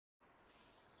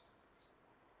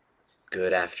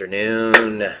Good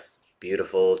afternoon,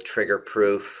 beautiful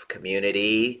trigger-proof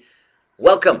community.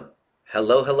 Welcome.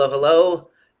 Hello, hello, hello.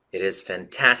 It is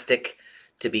fantastic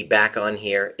to be back on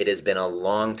here. It has been a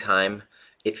long time.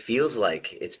 It feels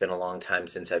like it's been a long time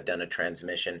since I've done a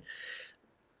transmission.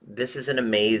 This is an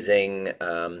amazing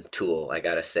tool, I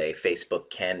gotta say. Facebook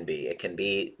can be. It can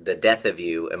be the death of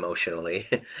you emotionally,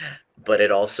 but it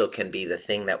also can be the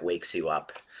thing that wakes you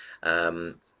up.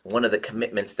 One of the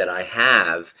commitments that I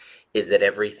have is that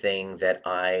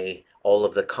all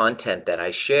of the content that I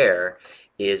share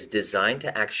is designed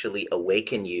to actually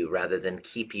awaken you rather than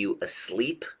keep you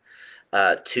asleep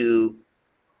to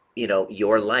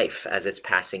your life as it's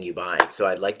passing you by. So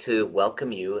I'd like to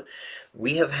welcome you.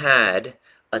 We have had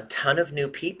a ton of new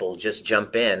people just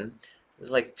jump in. It was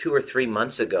like 2 or 3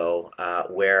 months ago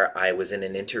where I was in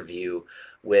an interview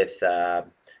with uh,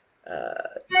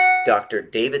 Dr.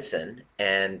 Davidson,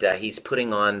 and he's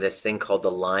putting on this thing called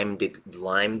the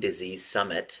Lyme Disease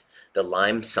Summit, the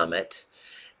Lyme Summit.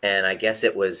 And I guess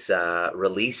it was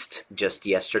released just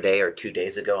yesterday or 2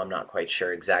 days ago. I'm not quite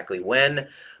sure exactly when,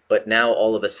 but now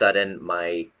all of a sudden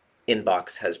my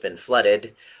inbox has been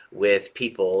flooded with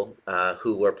people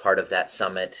who were part of that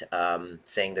summit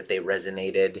saying that they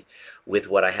resonated with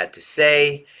what I had to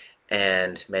say.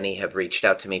 And many have reached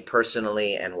out to me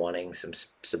personally and wanting some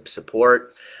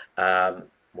support.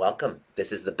 Welcome.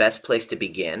 This is the best place to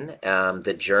begin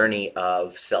the journey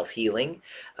of self-healing.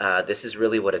 This is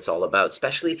really what it's all about,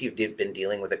 especially if you've been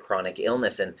dealing with a chronic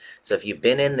illness. And so if you've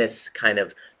been in this kind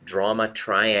of drama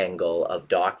triangle of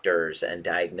doctors and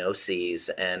diagnoses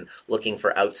and looking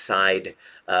for outside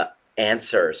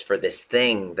answers for this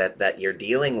thing that you're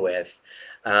dealing with,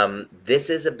 this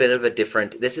is a bit of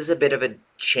a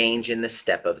change in the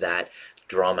step of that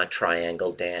drama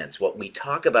triangle dance. What we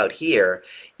talk about here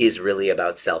is really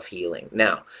about self-healing.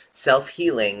 Now,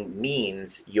 self-healing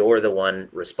means you're the one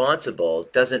responsible.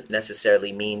 Doesn't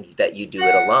necessarily mean that you do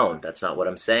it alone. That's not what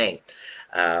I'm saying.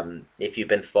 If you've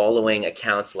been following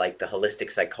accounts like the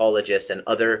Holistic Psychologist and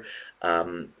other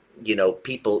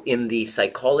people in the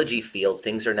psychology field,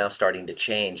 things are now starting to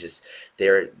change.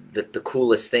 The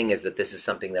coolest thing is that this is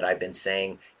something that I've been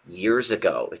saying years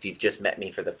ago. If you've just met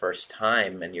me for the first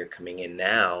time and you're coming in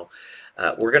now,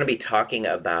 we're going to be talking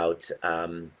about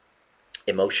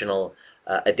emotional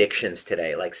addictions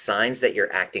today, like signs that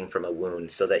you're acting from a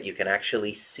wound, so that you can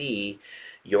actually see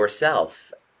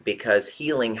yourself, because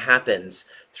healing happens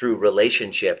through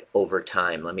relationship over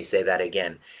time. Let me say that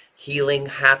again. Healing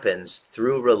happens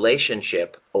through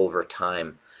relationship over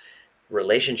time.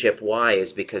 Relationship, why?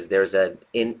 Is because there is a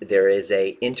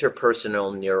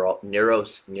interpersonal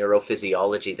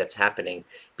neurophysiology that's happening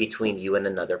between you and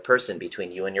another person,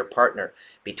 between you and your partner,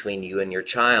 between you and your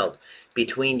child,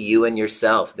 between you and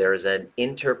yourself. There is an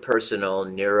interpersonal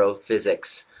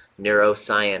neurophysics,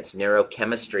 neuroscience,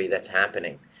 neurochemistry that's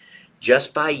happening.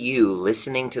 Just by you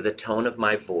listening to the tone of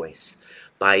my voice,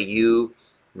 by you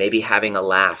maybe having a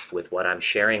laugh with what I'm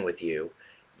sharing with you,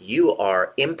 you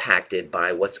are impacted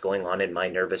by what's going on in my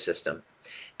nervous system.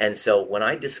 And so when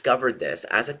I discovered this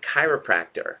as a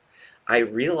chiropractor, I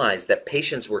realized that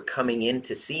patients were coming in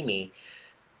to see me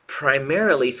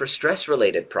primarily for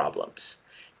stress-related problems.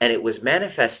 And it was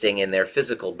manifesting in their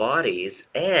physical bodies,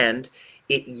 and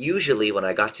it usually, when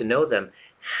I got to know them,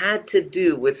 had to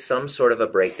do with some sort of a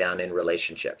breakdown in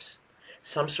relationships,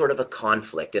 some sort of a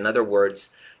conflict. In other words,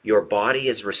 your body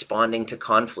is responding to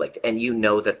conflict, and you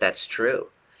know that that's true.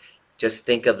 Just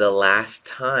think of the last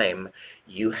time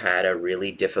you had a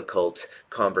really difficult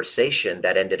conversation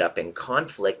that ended up in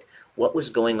conflict. What was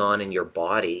going on in your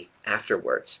body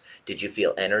afterwards? Did you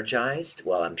feel energized?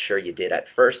 Well, I'm sure you did at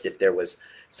first if there was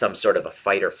some sort of a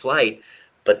fight or flight.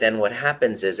 But then what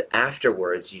happens is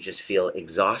afterwards you just feel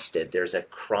exhausted. There's a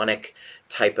chronic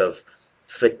type of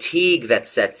fatigue that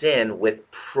sets in with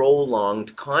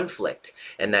prolonged conflict.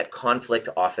 And that conflict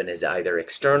often is either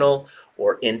external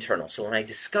or internal. So when I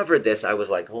discovered this, I was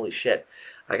like, holy shit,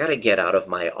 I got to get out of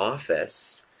my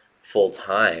office full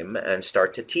time and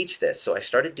start to teach this. So I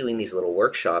started doing these little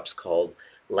workshops called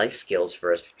Life Skills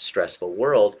for a Stressful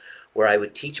World, where I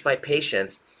would teach my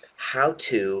patients how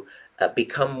to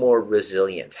become more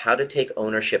resilient, how to take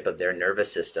ownership of their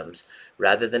nervous systems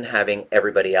rather than having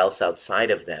everybody else outside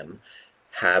of them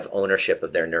have ownership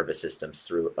of their nervous systems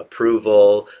through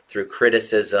approval, through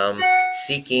criticism,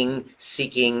 seeking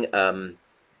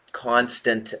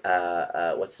constant,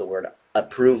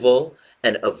 approval,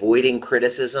 and avoiding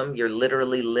criticism. You're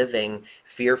literally living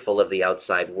fearful of the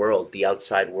outside world. The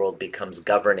outside world becomes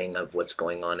governing of what's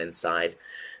going on inside.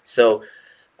 So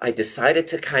I decided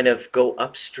to kind of go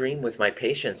upstream with my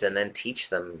patients and then teach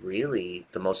them really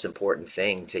the most important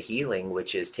thing to healing,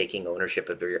 which is taking ownership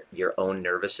of your own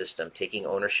nervous system, taking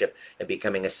ownership and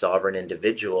becoming a sovereign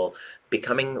individual,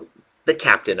 becoming the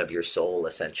captain of your soul,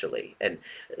 essentially. And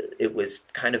it was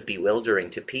kind of bewildering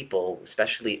to people,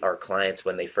 especially our clients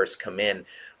when they first come in,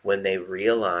 when they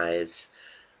realize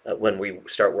when we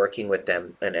start working with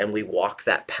them and we walk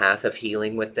that path of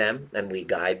healing with them and we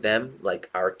guide them like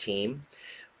our team,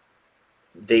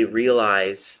 they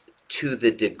realize to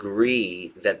the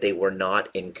degree that they were not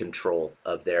in control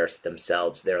of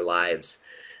themselves, their lives,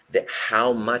 that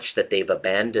how much that they've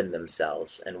abandoned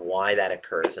themselves and why that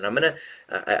occurs. And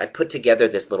I put together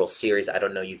this little series. I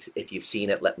don't know if you've seen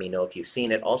it. Let me know if you've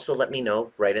seen it. Also, let me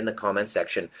know right in the comment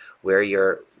section where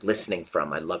you're listening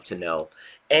from. I'd love to know.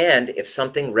 And if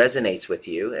something resonates with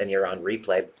you and you're on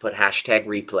replay, put hashtag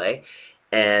replay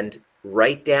and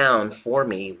write down for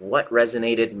me what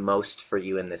resonated most for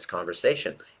you in this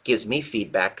conversation. Gives me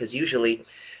feedback because usually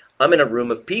I'm in a room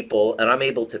of people and I'm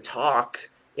able to talk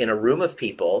in a room of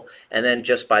people, and then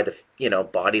just by the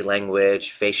body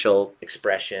language, facial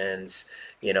expressions,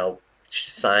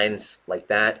 signs like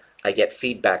that, I get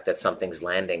feedback that something's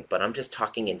landing. But I'm just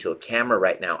talking into a camera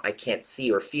right now. I can't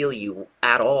see or feel you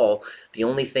at all. The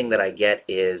only thing that I get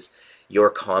is your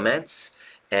comments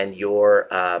and your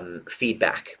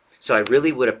feedback. So I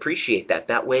really would appreciate that.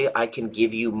 That way I can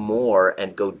give you more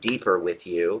and go deeper with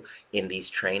you in these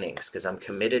trainings, because I'm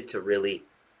committed to really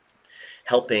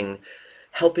helping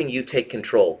you take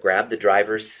control. Grab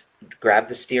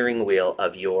the steering wheel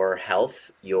of your health,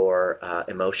 your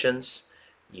emotions,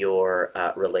 your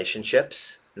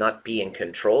relationships. Not be in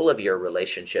control of your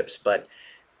relationships, but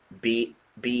be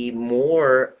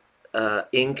more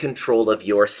in control of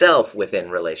yourself within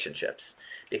relationships.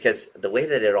 Because the way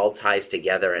that it all ties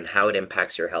together and how it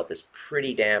impacts your health is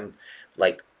pretty damn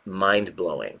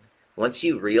mind-blowing. Once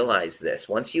you realize this,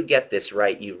 once you get this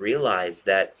right, you realize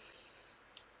that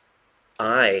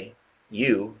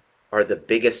you are the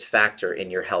biggest factor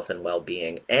in your health and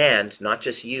well-being, and not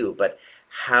just you, but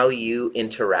how you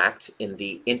interact in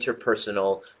the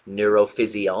interpersonal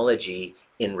neurophysiology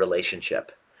in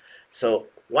relationship. So,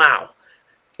 wow,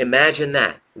 imagine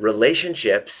that.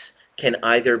 Relationships can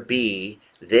either be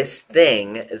this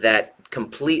thing that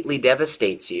completely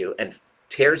devastates you and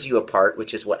tears you apart,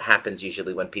 which is what happens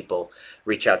usually when people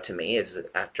reach out to me, is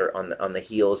after on the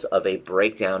heels of a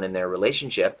breakdown in their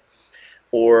relationship,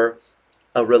 or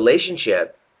a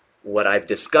relationship. What I've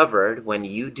discovered, when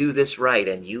you do this right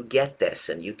and you get this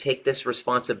and you take this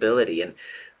responsibility and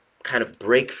kind of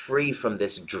break free from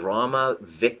this drama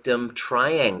victim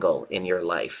triangle in your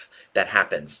life that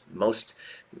happens, most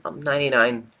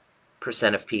 99%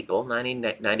 of people,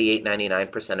 98,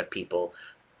 99% of people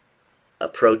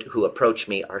who approach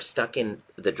me are stuck in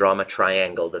the drama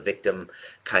triangle, the victim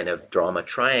kind of drama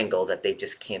triangle that they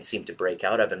just can't seem to break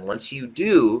out of. And once you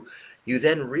do, you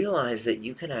then realize that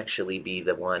you can actually be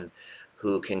the one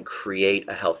who can create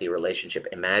a healthy relationship.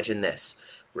 Imagine this: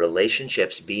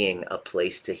 relationships being a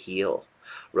place to heal,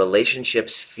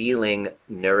 relationships feeling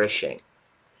nourishing.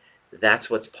 That's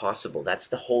what's possible. That's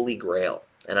the Holy Grail.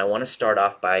 And I want to start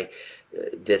off by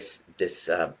this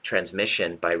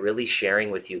transmission by really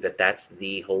sharing with you that that's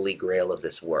the Holy Grail of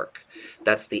this work.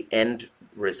 That's the end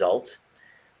result.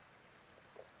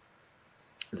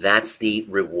 That's the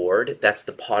reward. That's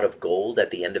the pot of gold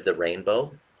at the end of the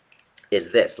rainbow. Is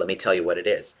this? Let me tell you what it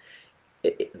is.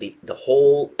 The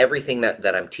whole, everything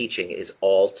that I'm teaching is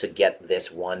all to get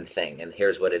this one thing. And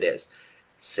here's what it is: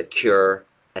 secure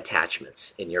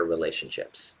attachments in your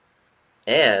relationships.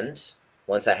 And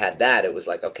once I had that, it was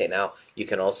like, okay, now you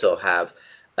can also have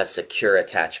a secure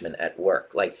attachment at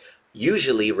work. Like,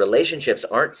 usually relationships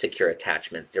aren't secure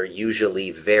attachments. They're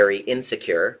usually very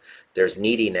insecure. There's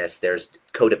neediness, there's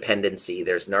codependency,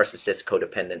 there's narcissist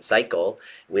codependent cycle.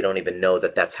 We don't even know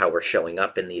that that's how we're showing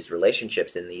up in these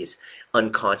relationships, in these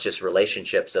unconscious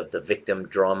relationships of the victim,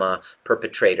 drama,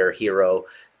 perpetrator, hero,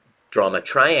 drama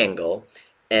triangle.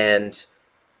 And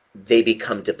they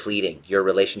become depleting. Your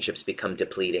relationships become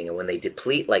depleting. And when they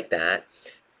deplete like that,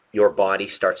 your body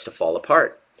starts to fall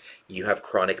apart. You have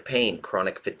chronic pain,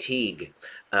 chronic fatigue,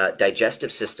 digestive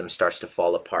system starts to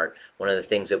fall apart. One of the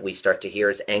things that we start to hear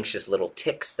is anxious little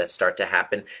tics that start to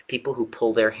happen. People who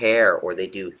pull their hair, or they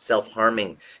do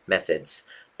self-harming methods,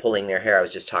 pulling their hair. I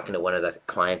was just talking to one of the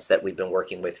clients that we've been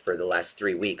working with for the last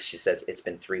 3 weeks. She says, it's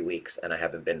been 3 weeks and I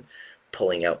haven't been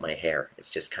pulling out my hair. It's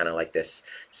just kind of like this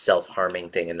self-harming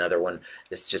thing. Another one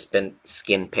that's just been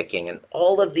skin picking, and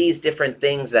all of these different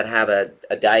things that have a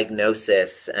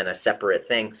diagnosis and a separate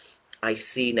thing, I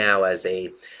see now as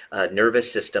a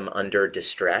nervous system under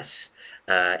distress,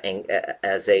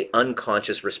 as a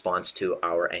unconscious response to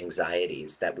our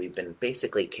anxieties that we've been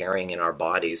basically carrying in our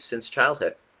bodies since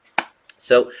childhood.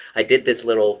 So I did this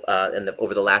little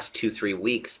over the last 2-3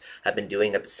 weeks. I've been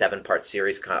doing a 7-part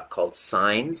series called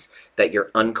Signs That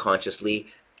You're Unconsciously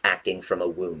Acting from a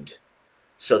Wound,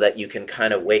 so that you can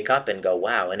kind of wake up and go,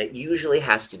 wow. And it usually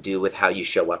has to do with how you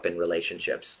show up in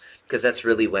relationships, because that's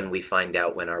really when we find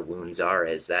out when our wounds are,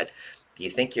 is that you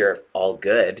think you're all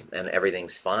good and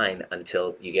everything's fine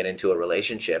until you get into a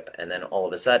relationship, and then all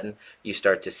of a sudden you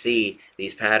start to see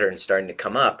these patterns starting to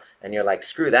come up, and you're like,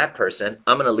 screw that person,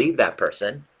 I'm going to leave that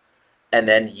person. And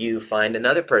then you find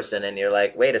another person and you're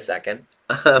like, wait a second,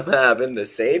 I'm having the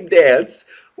same dance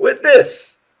with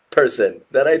this person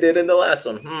that I did in the last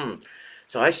one.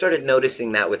 So I started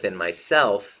noticing that within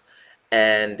myself.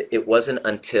 And it wasn't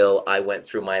until I went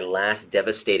through my last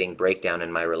devastating breakdown in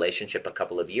my relationship a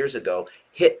couple of years ago,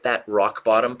 hit that rock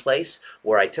bottom place,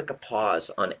 where I took a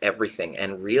pause on everything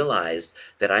and realized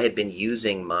that I had been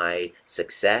using my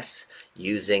success,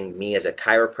 using me as a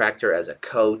chiropractor, as a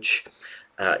coach,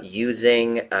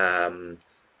 using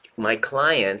my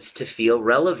clients to feel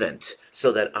relevant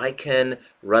so that I can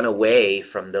run away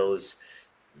from those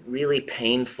really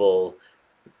painful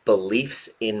beliefs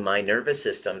in my nervous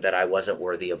system that I wasn't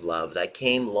worthy of love. That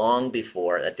came long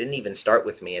before. That didn't even start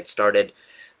with me. It started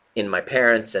in my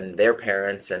parents and their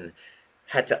parents, and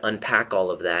had to unpack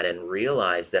all of that and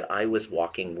realize that I was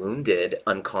walking wounded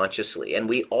unconsciously. And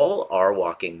we all are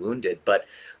walking wounded, but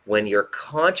when you're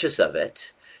conscious of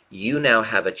it, you now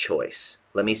have a choice.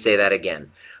 Let me say that again.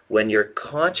 When you're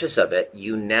conscious of it,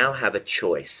 you now have a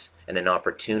choice and an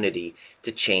opportunity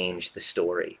to change the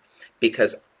story.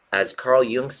 Because as Carl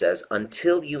Jung says,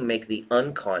 until you make the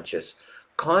unconscious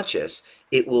conscious,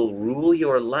 it will rule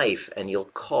your life, and you'll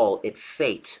call it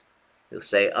fate. You'll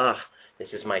say,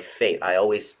 this is my fate. I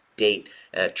always date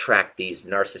and attract these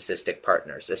narcissistic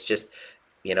partners. It's just,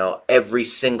 every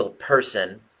single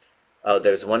person. Oh,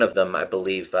 there's one of them, I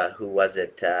believe, who was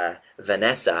it?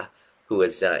 Vanessa, who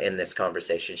was in this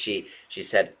conversation. She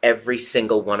said, every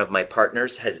single one of my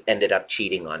partners has ended up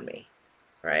cheating on me,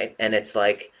 right? And it's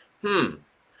like,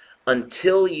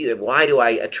 why do I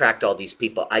attract all these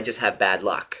people? I just have bad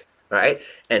luck, right?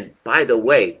 And by the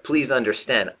way, please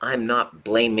understand, I'm not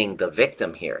blaming the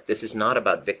victim here. This is not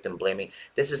about victim blaming.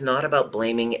 This is not about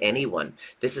blaming anyone.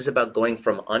 This is about going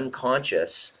from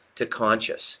unconscious to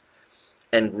conscious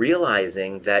and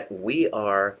realizing that we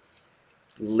are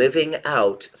living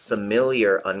out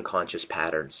familiar unconscious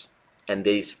patterns. And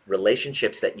these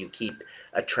relationships that you keep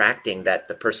attracting, that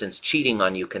the person's cheating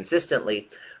on you consistently,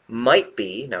 might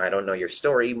be, now I don't know your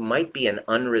story, might be an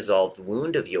unresolved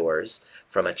wound of yours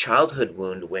from a childhood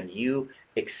wound when you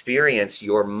experience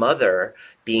your mother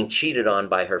being cheated on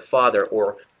by her father,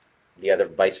 or the other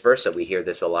vice versa. We hear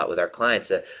this a lot with our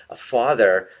clients. A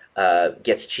father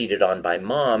gets cheated on by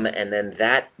mom, and then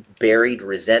that buried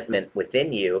resentment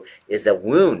within you is a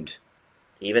wound.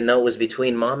 Even though it was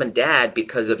between mom and dad,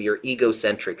 because of your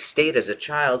egocentric state as a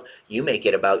child, you make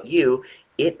it about you.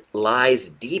 It lies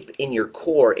deep in your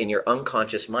core, in your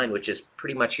unconscious mind, which is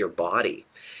pretty much your body.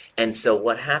 And so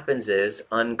what happens is,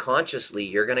 unconsciously,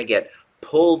 you're going to get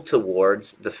pulled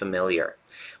towards the familiar,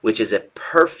 which is a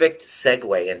perfect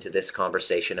segue into this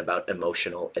conversation about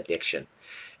emotional addiction.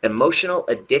 Emotional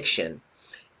addiction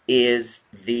is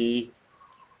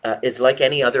is like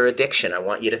any other addiction. I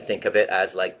want you to think of it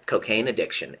as like cocaine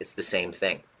addiction. It's the same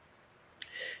thing.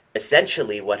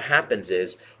 Essentially, what happens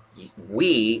is,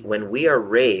 when we are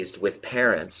raised with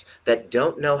parents that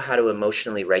don't know how to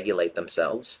emotionally regulate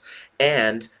themselves,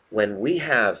 and when we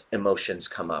have emotions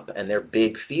come up, and they're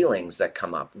big feelings that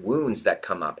come up, wounds that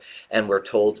come up, and we're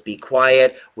told to be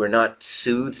quiet, we're not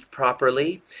soothed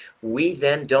properly, we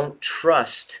then don't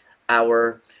trust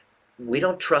love,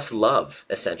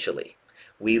 essentially.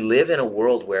 We live in a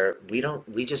world where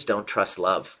we just don't trust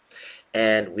love,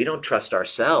 and we don't trust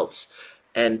ourselves.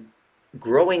 And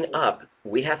growing up,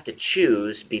 we have to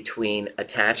choose between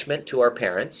attachment to our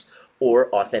parents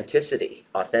or authenticity,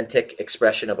 authentic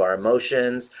expression of our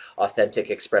emotions, authentic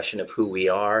expression of who we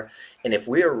are. And if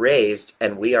we are raised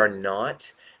and we are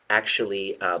not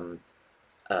actually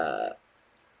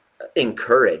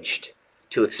encouraged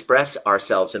to express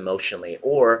ourselves emotionally,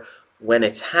 or when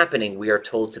it's happening, we are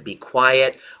told to be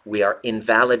quiet, we are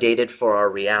invalidated for our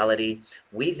reality,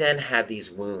 we then have these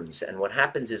wounds. And what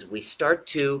happens is we start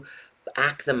to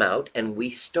act them out, and we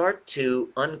start to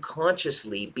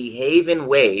unconsciously behave in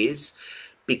ways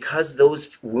because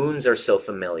those wounds are so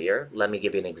familiar. Let me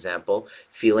give you an example.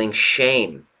 Feeling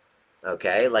shame,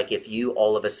 okay? Like if you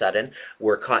all of a sudden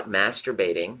were caught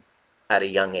masturbating at a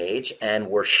young age and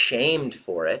were shamed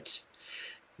for it,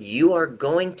 you are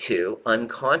going to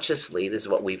unconsciously, this is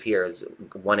what we've here is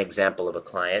one example of a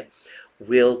client,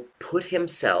 will put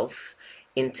himself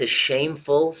into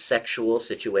shameful sexual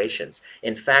situations.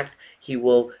 In fact, he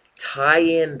will tie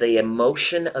in the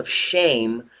emotion of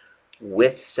shame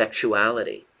with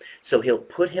sexuality. So he'll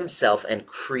put himself and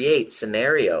create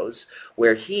scenarios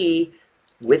where he,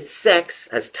 with sex,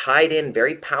 has tied in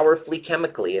very powerfully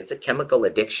chemically. It's a chemical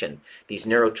addiction. These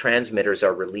neurotransmitters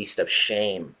are released of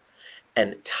shame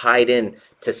and tied in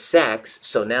to sex.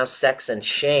 So now sex and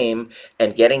shame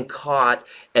and getting caught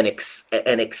and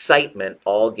excitement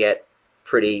all get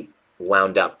pretty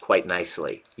wound up quite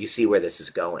nicely. You see where this is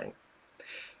going.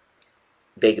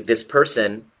 This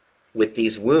person with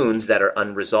these wounds that are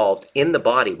unresolved in the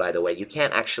body, by the way, you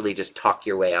can't actually just talk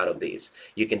your way out of these.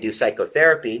 You can do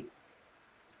psychotherapy.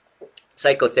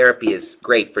 Psychotherapy is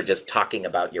great for just talking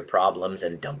about your problems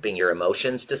and dumping your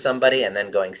emotions to somebody and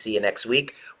then going, see you next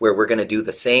week, where we're going to do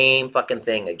the same fucking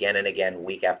thing again and again,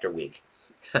 week after week.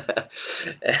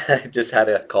 I just had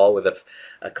a call with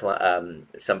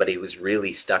somebody who was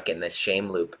really stuck in this shame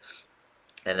loop.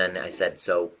 And then I said,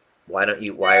 so why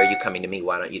are you coming to me?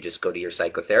 Why don't you just go to your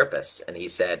psychotherapist? And he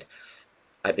said,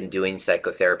 I've been doing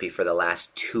psychotherapy for the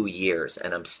last 2 years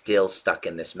and I'm still stuck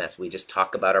in this mess. We just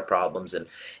talk about our problems. And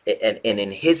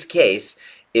in his case,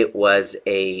 it was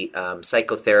a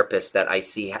psychotherapist that I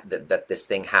see that this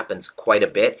thing happens quite a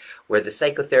bit, where the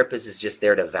psychotherapist is just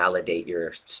there to validate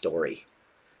your story,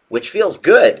 which feels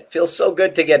good. Feels so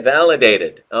good to get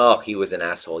validated. Oh, he was an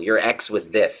asshole. Your ex was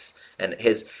this. And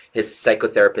his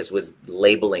psychotherapist was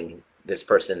labeling this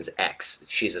person's ex.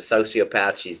 She's a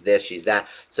sociopath. She's this, she's that.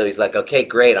 So he's like, okay,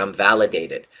 great. I'm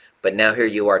validated. But now here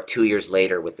you are 2 years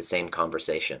later with the same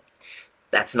conversation.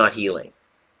 That's not healing.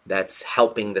 That's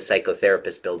helping the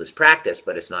psychotherapist build his practice,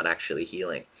 but it's not actually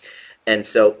healing. And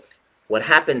so what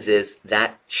happens is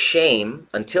that shame,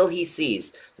 until you see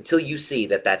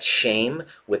that shame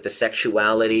with the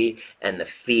sexuality and the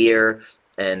fear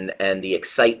and the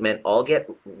excitement all get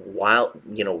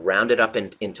rounded up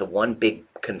into one big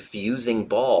confusing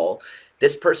ball,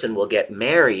 this person will get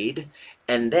married,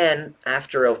 and then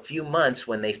after a few months,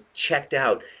 when they've checked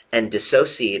out and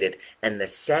dissociated and the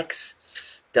sex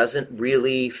doesn't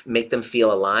really make them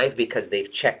feel alive because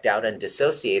they've checked out and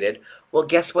dissociated, well,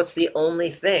 guess what's the only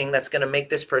thing that's going to make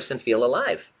this person feel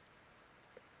alive?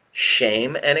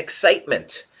 Shame and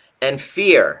excitement and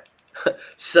fear.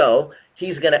 So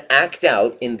he's going to act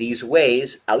out in these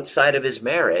ways outside of his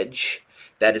marriage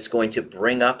that is going to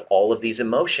bring up all of these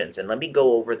emotions. And let me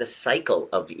go over the cycle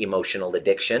of emotional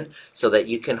addiction so that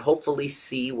you can hopefully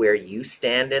see where you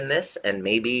stand in this and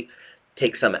maybe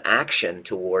take some action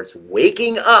towards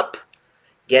waking up,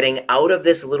 getting out of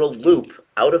this little loop,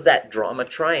 out of that drama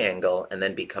triangle, and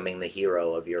then becoming the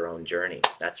hero of your own journey.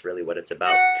 That's really what it's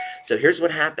about. So here's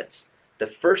what happens. The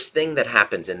first thing that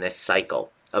happens in this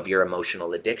cycle of your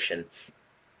emotional addiction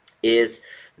is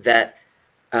that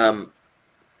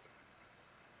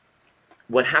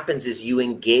what happens is you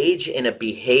engage in a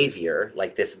behavior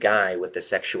like this guy with the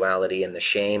sexuality and the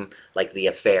shame, like the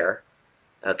affair,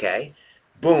 okay?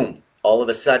 Boom, all of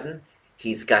a sudden,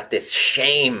 he's got this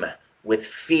shame with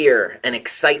fear and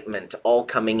excitement all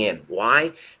coming in.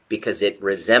 Why? Because it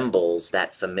resembles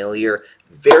that familiar,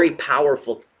 very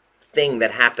powerful thing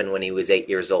that happened when he was 8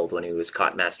 years old, when he was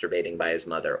caught masturbating by his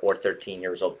mother, or 13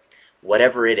 years old,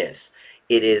 whatever it is.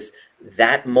 It is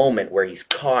that moment where he's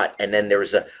caught, and then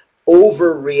there's a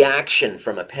overreaction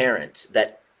from a parent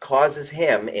that causes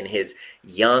him in his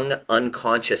young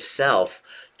unconscious self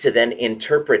to then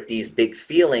interpret these big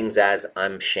feelings as,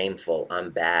 I'm shameful, I'm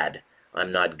bad,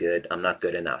 I'm not good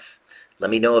enough.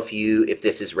 Let me know if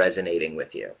this is resonating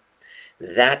with you.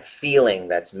 That feeling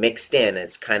that's mixed in,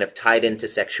 it's kind of tied into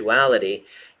sexuality.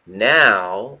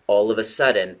 Now, all of a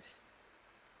sudden,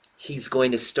 he's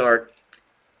going to start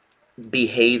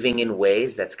behaving in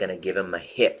ways that's going to give him a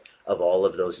hit of all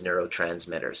of those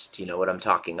neurotransmitters. Do you know what I'm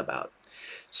talking about?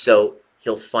 So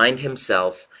he'll find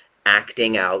himself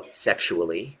acting out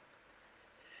sexually,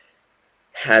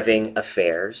 having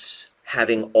affairs,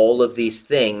 having all of these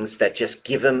things that just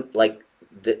give him like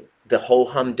the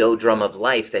ho-hum do-drum of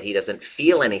life, that he doesn't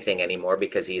feel anything anymore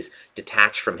because he's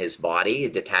detached from his body,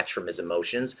 detached from his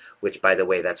emotions, which, by the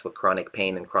way, that's what chronic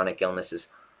pain and chronic illness is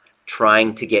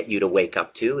trying to get you to wake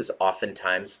up to. Is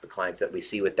oftentimes the clients that we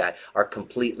see with that are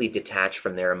completely detached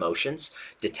from their emotions,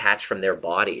 detached from their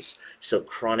bodies. So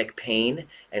chronic pain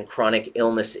and chronic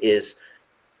illness is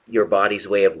your body's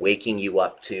way of waking you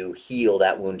up to heal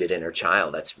that wounded inner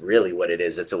child. That's really what it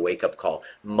is. It's a wake-up call.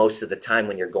 Most of the time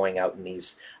when you're going out in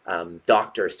these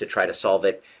doctors to try to solve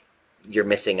it, you're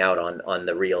missing out on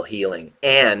the real healing,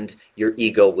 and your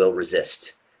ego will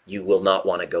resist. You will not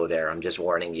want to go there. I'm just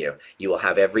warning you. You will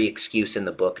have every excuse in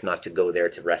the book not to go there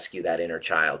to rescue that inner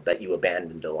child that you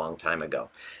abandoned a long time ago.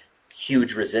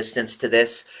 Huge resistance to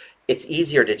this. It's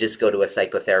easier to just go to a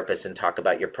psychotherapist and talk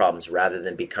about your problems rather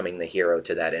than becoming the hero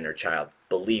to that inner child.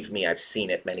 Believe me, I've seen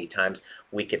it many times.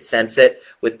 We could sense it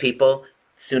with people.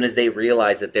 As soon as they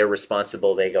realize that they're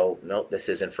responsible, they go, nope, this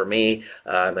isn't for me.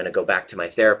 I'm going to go back to my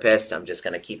therapist. I'm just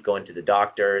going to keep going to the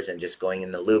doctors and just going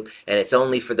in the loop. And it's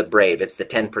only for the brave. It's the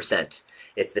 10%.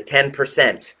 It's the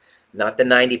 10%, not the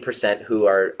 90% who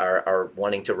are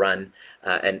wanting to run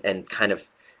and kind of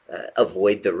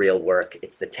avoid the real work.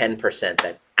 It's the 10%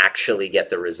 that actually get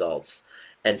the results.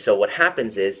 And so what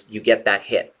happens is you get that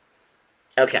hit.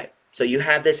 Okay, so you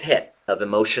have this hit of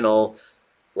emotional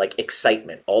like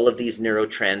excitement, all of these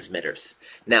neurotransmitters.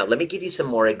 Now, let me give you some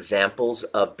more examples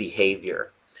of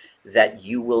behavior that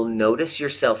you will notice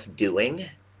yourself doing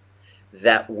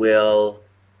that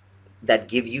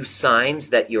give you signs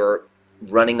that you're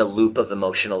running a loop of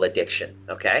emotional addiction,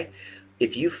 okay?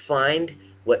 If you find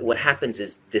what happens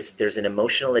is there's an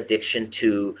emotional addiction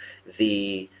to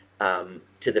the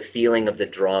feeling of the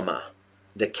drama,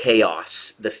 the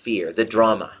chaos, the fear, the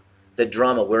drama.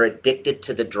 We're addicted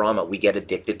to the drama. We get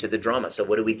addicted to the drama. So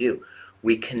what do?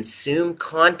 We consume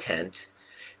content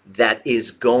that is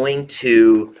going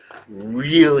to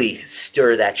really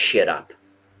stir that shit up.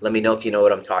 Let me know if you know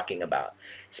what I'm talking about.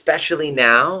 Especially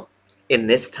now, in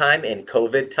this time, in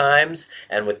COVID times,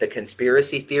 and with the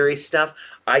conspiracy theory stuff,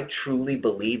 I truly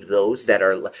believe those that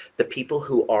are the people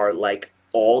who are like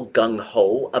all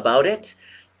gung-ho about it,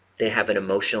 they have an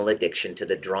emotional addiction to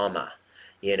the drama.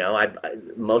 You know,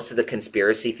 most of the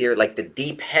conspiracy theory, like the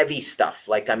deep, heavy stuff.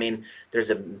 Like, I mean, there's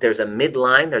a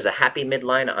midline, there's a happy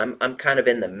midline. I'm kind of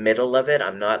in the middle of it.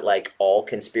 I'm not like all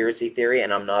conspiracy theory,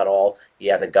 and I'm not all,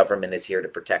 yeah, the government is here to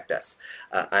protect us.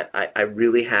 I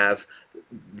really have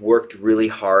worked really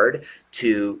hard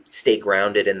to stay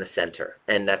grounded in the center,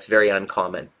 and that's very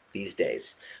uncommon these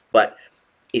days. But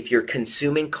if you're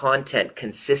consuming content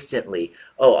consistently,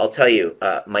 oh, I'll tell you,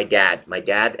 my dad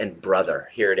and brother,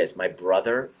 here it is. My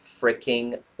brother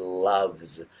freaking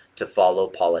loves to follow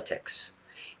politics.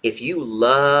 If you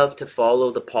love to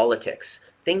follow the politics,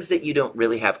 things that you don't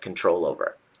really have control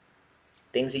over,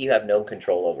 things that you have no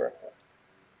control over,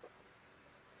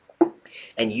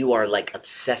 and you are like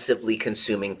obsessively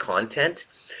consuming content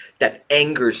that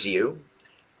angers you,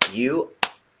 you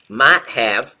might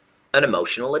have an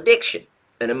emotional addiction.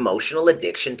 An emotional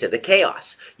addiction to the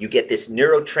chaos. You get this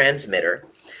neurotransmitter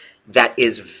that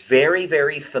is very,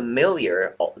 very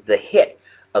familiar, the hit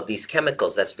of these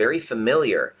chemicals that's very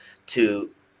familiar to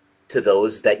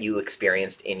those that you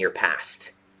experienced in your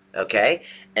past, okay?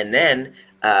 And then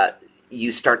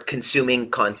you start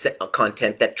consuming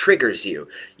content that triggers you.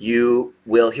 You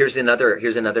will, here's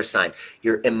another sign.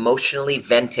 You're emotionally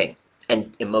venting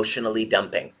and emotionally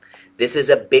dumping. This is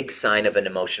a big sign of an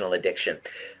emotional addiction.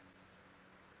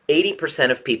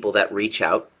 80% of people that reach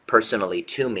out personally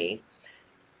to me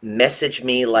message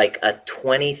me like a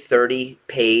 20, 30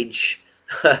 page,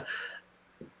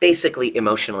 basically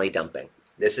emotionally dumping.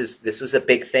 This was a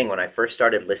big thing when I first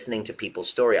started listening to people's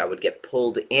story. I would get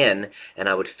pulled in and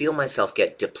I would feel myself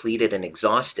get depleted and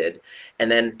exhausted, and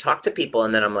then talk to people,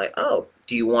 and then I'm like, oh,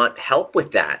 do you want help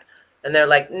with that? And they're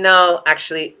like, no,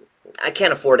 actually, I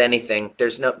can't afford anything.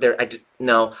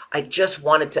 No, I just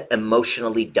wanted to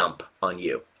emotionally dump on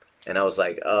you. And I was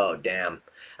like, oh, damn.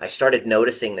 I started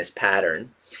noticing this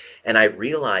pattern, and I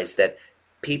realized that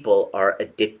people are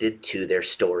addicted to their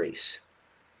stories.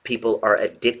 People are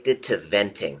addicted to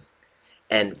venting.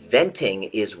 And venting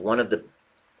is one of the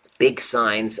big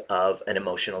signs of an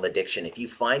emotional addiction. If you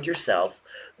find yourself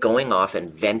going off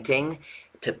and venting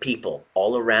to people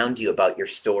all around you about your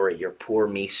story, your poor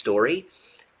me story,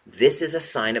 this is a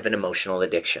sign of an emotional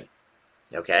addiction.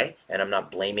 Okay? And I'm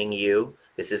not blaming you.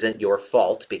 This isn't your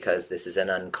fault because this is an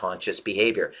unconscious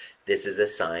behavior. This is a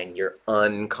sign you're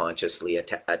unconsciously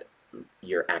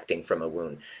you're acting from a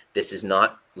wound. This is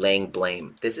not laying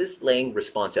blame. This is laying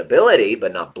responsibility,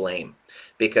 but not blame,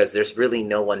 because there's really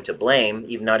no one to blame,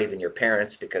 not even your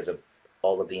parents, because of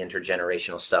all of the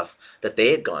intergenerational stuff that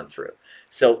they had gone through.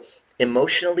 So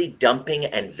emotionally dumping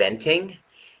and venting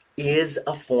is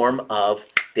a form of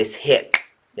this hit.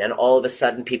 Then all of a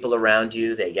sudden people around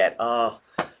you, they get, oh,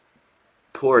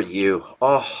 poor you.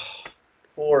 Oh,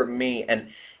 poor me. And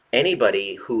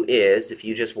anybody who is, if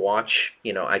you just watch,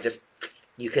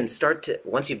 you can start to,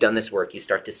 once you've done this work, you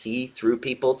start to see through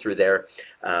people, through their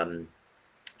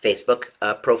Facebook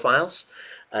profiles.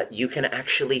 You can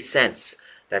actually sense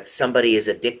that somebody is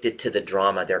addicted to the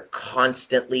drama. They're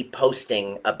constantly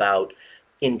posting about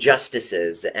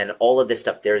injustices and all of this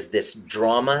stuff. There's this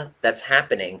drama that's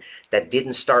happening that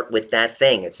didn't start with that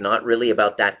thing. It's not really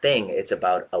about that thing. It's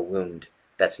about a wound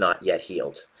that's not yet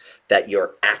healed, that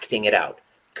you're acting it out,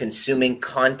 consuming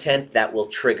content that will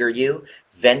trigger you,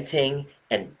 venting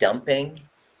and dumping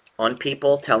on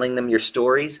people, telling them your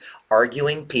stories,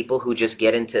 arguing, people who just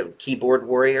get into keyboard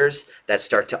warriors that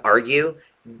start to argue.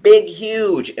 Big,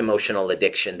 huge emotional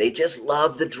addiction. They just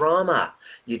love the drama.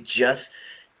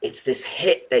 It's this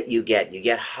hit that you get. You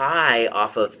get high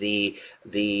off of the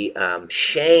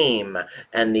shame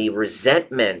and the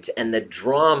resentment and the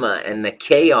drama and the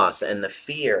chaos and the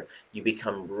fear. You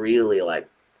become really like,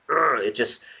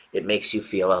 it makes you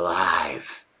feel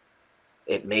alive.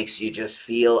 It makes you just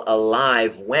feel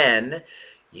alive when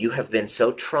you have been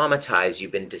so traumatized,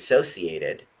 you've been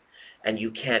dissociated, and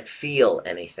you can't feel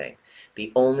anything.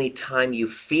 The only time you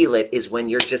feel it is when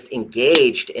you're just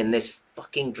engaged in this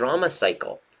fucking drama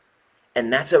cycle.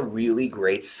 And that's a really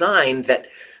great sign that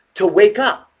to wake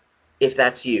up, if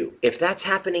that's you. If that's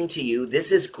happening to you,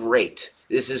 this is great.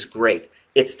 This is great.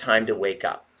 It's time to wake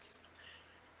up.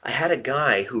 I had a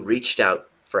guy who reached out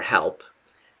for help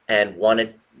and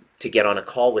wanted to get on a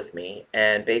call with me,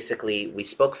 and basically we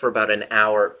spoke for about an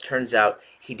hour. Turns out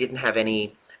he didn't have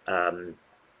any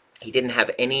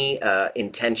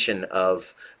intention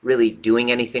of really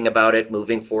doing anything about it,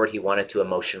 moving forward. He wanted to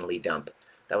emotionally dump.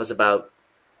 That was about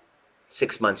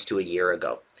 6 months to a year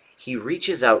ago. He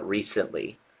reaches out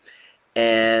recently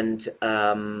and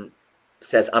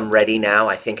says, I'm ready now.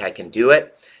 I think I can do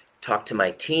it. Talk to my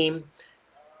team.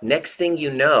 Next thing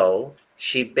you know,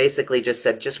 she basically just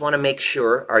said, just want to make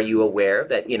sure, are you aware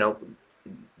that,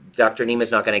 Dr.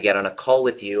 Nima's not going to get on a call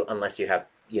with you unless you have,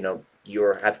 you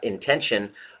have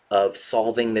intention of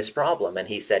solving this problem. And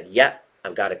he said, yeah,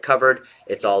 I've got it covered.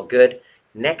 It's all good.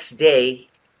 Next day,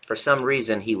 for some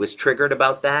reason, he was triggered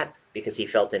about that because he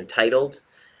felt entitled.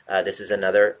 This is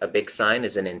a big sign,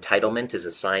 is an entitlement, is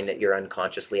a sign that you're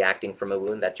unconsciously acting from a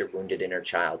wound. That's your wounded inner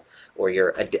child, or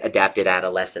your adapted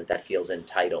adolescent that feels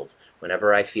entitled.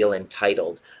 Whenever I feel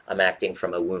entitled, I'm acting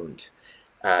from a wound.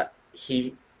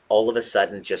 He all of a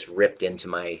sudden just ripped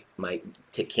into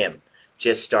to Kim,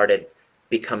 just started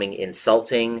becoming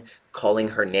insulting, calling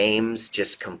her names,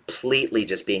 just completely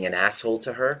just being an asshole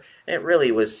to her. And it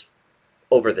really was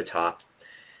over the top.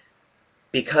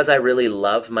 Because I really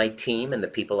love my team and the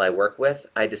people I work with,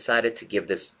 I decided to give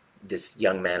this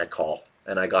young man a call.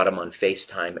 And I got him on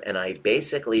FaceTime, and I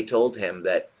basically told him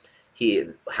that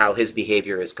how his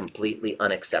behavior is completely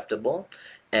unacceptable,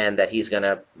 and that he's going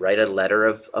to write a letter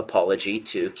of apology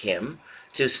to Kim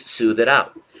to soothe it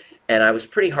out. And I was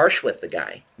pretty harsh with the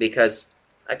guy because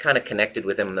I kind of connected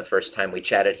with him the first time we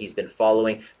chatted. He's been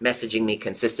messaging me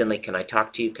consistently. Can I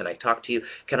talk to you? Can I talk to you?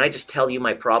 Can I just tell you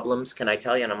my problems? Can I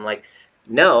tell you? And I'm like,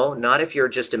 no, not if you're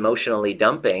just emotionally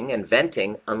dumping and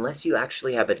venting, unless you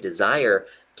actually have a desire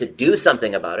to do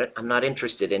something about it. I'm not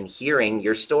interested in hearing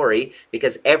your story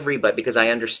because I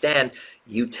understand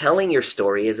you telling your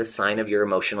story is a sign of your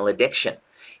emotional addiction.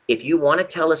 If you want to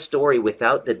tell a story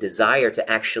without the desire to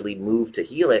actually move to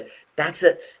heal it, how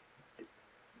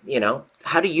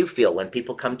do you feel when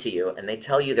people come to you and they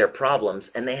tell you their problems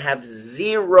and they have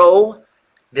zero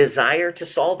desire to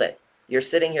solve it? You're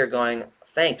sitting here going,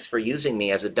 thanks for using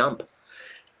me as a dump.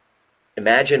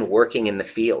 Imagine working in the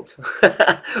field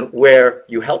where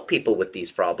you help people with these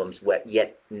problems,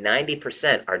 yet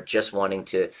 90% are just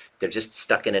they're just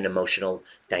stuck in an emotional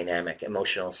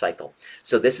cycle.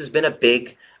 So this has been a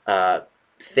big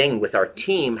thing with our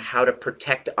team, how to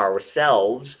protect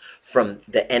ourselves from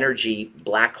the energy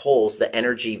black holes, the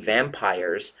energy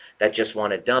vampires that just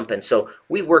want to dump. And so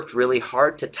we worked really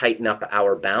hard to tighten up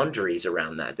our boundaries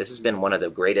around that. This has been one of the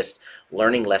greatest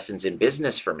learning lessons in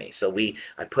business for me. So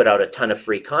I put out a ton of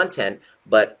free content,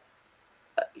 but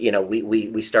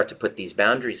we start to put these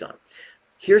boundaries on.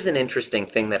 Here's an interesting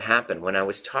thing that happened when I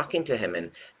was talking to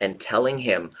him and telling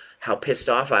him how pissed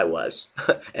off I was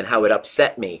and how it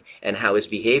upset me and how his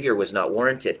behavior was not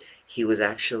warranted. He was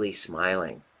actually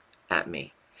smiling at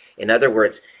me. In other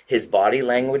words, his body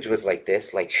language was like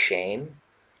this, like shame.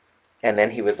 And then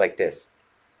he was like this.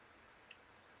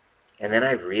 And then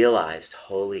I realized,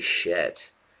 holy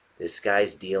shit, this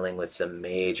guy's dealing with some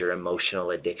major emotional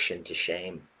addiction to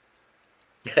shame.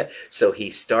 So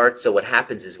what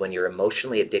happens is when you're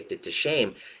emotionally addicted to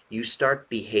shame, you start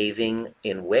behaving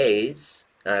in ways,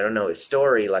 I don't know his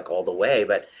story like all the way,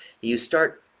 but you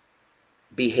start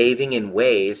behaving in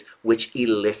ways which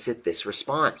elicit this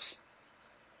response.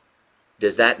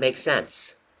 Does that make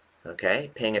sense?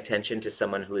 Okay, paying attention to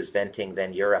someone who is venting,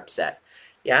 then you're upset.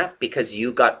 Yeah, because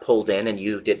you got pulled in and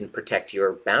you didn't protect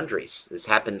your boundaries. This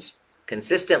happens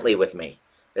consistently with me.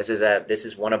 This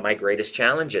is one of my greatest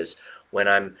challenges when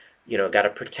I'm, got to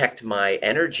protect my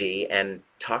energy, and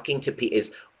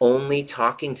only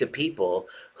talking to people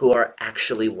who are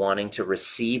actually wanting to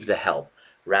receive the help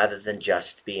rather than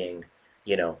just being,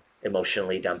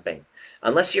 emotionally dumping.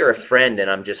 Unless you're a friend and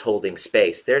I'm just holding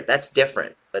space, that's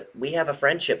different. But we have a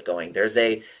friendship going. There's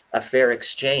a fair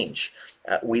exchange.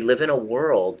 We live in a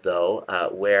world, though,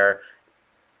 where,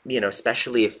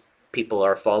 especially if people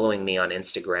are following me on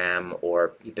Instagram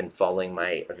or you've been following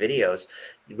my videos,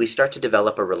 we start to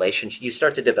develop a relationship. You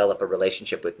start to develop a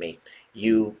relationship with me.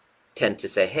 You tend to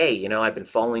say, hey, I've been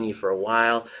following you for a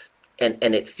while, and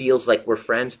it feels like we're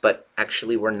friends, but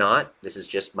actually we're not. This is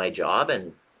just my job,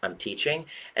 and I'm teaching.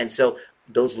 And so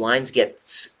those lines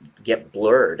get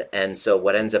blurred. And so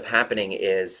what ends up happening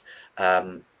is,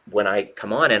 when I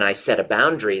come on and I set a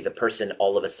boundary, the person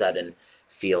all of a sudden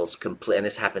feels complete. And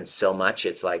this happens so much.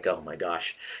 It's like, oh my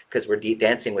gosh, because we're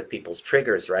dancing with people's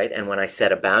triggers, right? And when I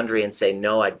set a boundary and say,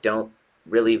 no, I don't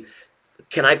really,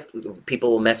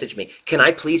 people will message me, can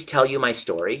I please tell you my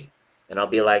story? And I'll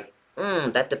be like,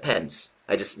 that depends.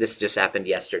 This just happened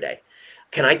yesterday.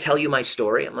 Can I tell you my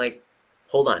story? I'm like,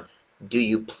 hold on. Do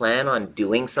you plan on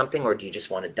doing something, or do you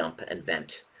just want to dump and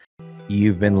vent?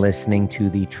 You've been listening to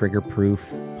the Trigger Proof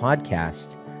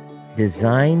podcast,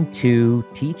 designed to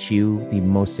teach you the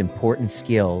most important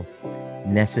skill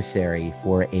necessary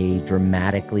for a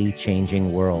dramatically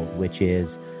changing world, which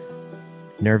is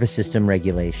nervous system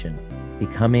regulation.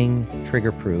 Becoming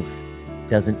trigger proof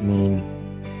doesn't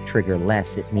mean trigger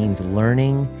less. It means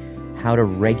learning how to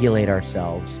regulate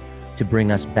ourselves to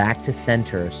bring us back to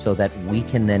center so that we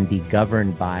can then be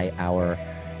governed by our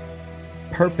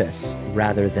purpose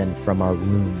rather than from our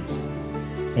wounds.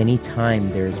 Anytime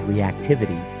there's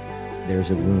reactivity, there's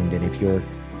a wound. And if you're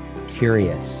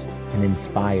curious and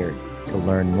inspired to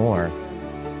learn more,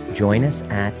 join us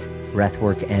at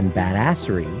Breathwork and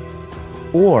Badassery,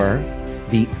 or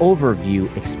the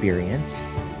overview experience,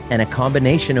 and a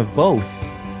combination of both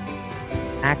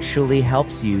actually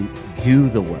helps you do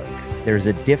the work. There's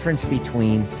a difference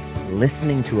between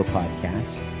listening to a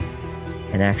podcast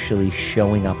and actually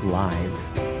showing up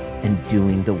live and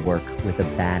doing the work with a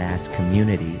badass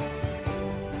community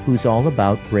who's all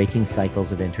about breaking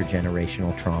cycles of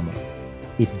intergenerational trauma.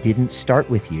 It didn't start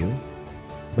with you,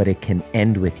 but it can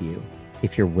end with you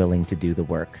if you're willing to do the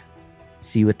work.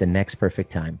 See you at the next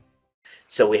perfect time.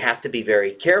 So we have to be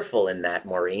very careful in that,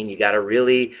 Maureen. You got to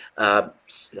really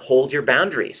hold your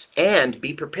boundaries and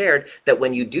be prepared that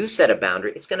when you do set a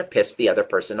boundary, it's going to piss the other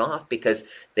person off because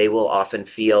they will often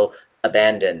feel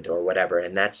abandoned or whatever.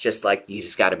 And that's just like, you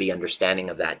just got to be understanding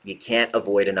of that. You can't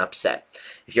avoid an upset.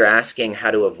 If you're asking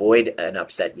how to avoid an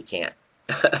upset, you can't.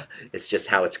 It's just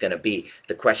how it's going to be.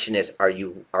 The question is,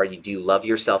 do you love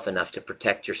yourself enough to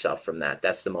protect yourself from that?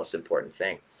 That's the most important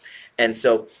thing. And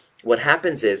so what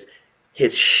happens is,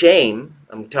 his shame,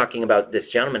 I'm talking about this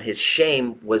gentleman, his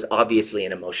shame was obviously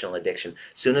an emotional addiction.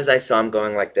 As soon as I saw him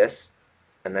going like this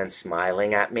and then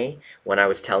smiling at me when I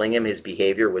was telling him his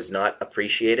behavior was not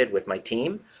appreciated with my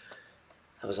team,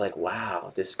 I was like,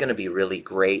 wow, this is going to be really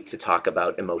great to talk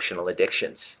about emotional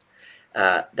addictions.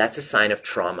 That's a sign of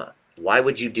trauma. Why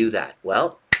would you do that?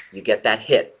 Well, you get that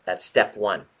hit. That's step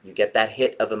one. You get that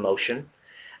hit of emotion.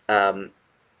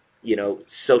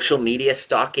 Social media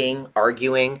stalking,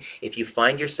 arguing. If you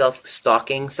find yourself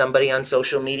stalking somebody on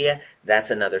social media, that's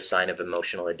another sign of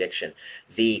emotional addiction.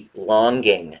 The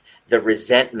longing, the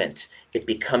resentment, it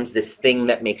becomes this thing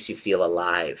that makes you feel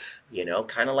alive,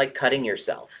 kind of like cutting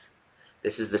yourself.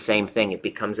 This is the same thing. It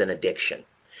becomes an addiction.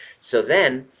 So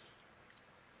then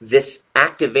this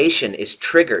activation is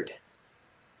triggered,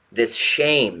 this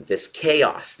shame, this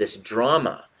chaos, this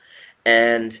drama,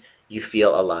 and you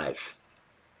feel alive.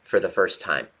 For the first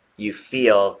time, you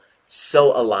feel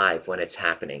so alive when it's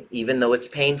happening, even though it's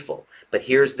painful. But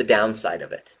here's the downside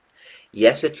of it.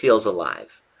 Yes, it feels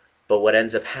alive, but what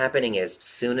ends up happening is, as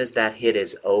soon as that hit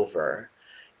is over,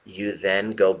 you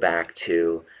then go back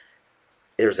to,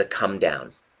 there's a come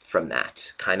down from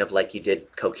that, kind of like you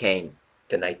did cocaine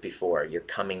the night before. You're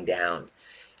coming down.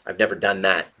 I've never done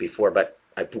that before, but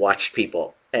I've watched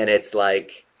people, and it's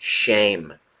like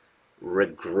shame,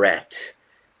 regret,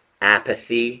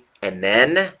 apathy, and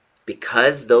then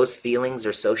because those feelings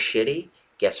are so shitty,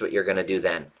 guess what you're going to do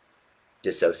then?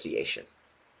 Dissociation.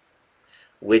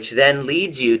 Which then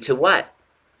leads you to what?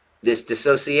 This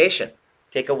dissociation.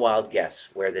 Take a wild guess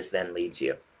where this then leads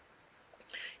you.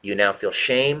 You now feel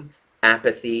shame,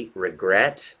 apathy,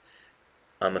 regret.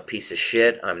 I'm a piece of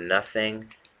shit. I'm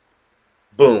nothing.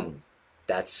 Boom.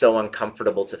 That's so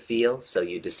uncomfortable to feel, so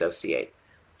you dissociate.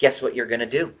 Guess what you're going to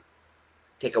do?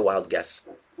 Take a wild guess.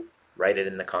 Write it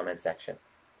in the comment section.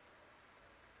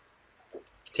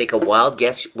 Take a wild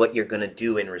guess what you're going to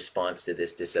do in response to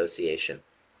this dissociation.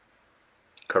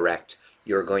 Correct.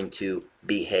 You're going to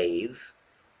behave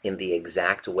in the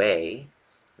exact way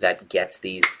that gets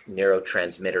these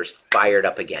neurotransmitters fired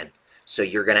up again. So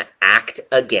you're going to act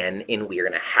again, you're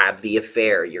going to have the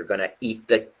affair. You're going to eat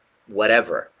the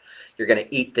whatever. You're going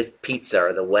to eat the pizza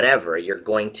or the whatever. You're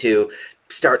going to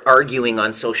start arguing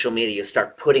on social media. You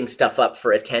start putting stuff up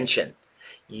for attention.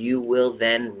 You will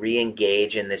then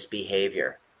re-engage in this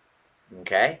behavior.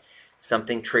 Okay?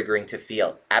 Something triggering to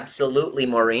feel. Absolutely,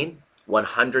 Maureen.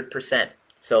 100%.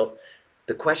 So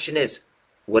the question is,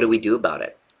 what do we do about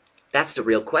it? That's the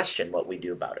real question, what we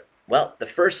do about it. Well, the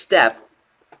first step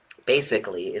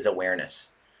basically is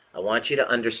awareness. I want you to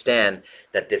understand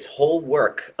that this whole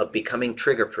work of becoming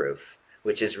trigger proof,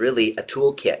 which is really a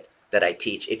toolkit that I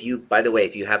teach. If you, by the way,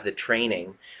 if you have the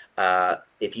training,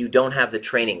 if you don't have the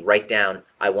training, write down,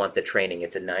 I want the training.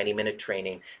 It's a 90-minute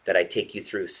training that I take you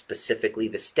through specifically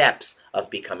the steps of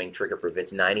becoming trigger proof.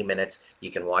 It's 90 minutes.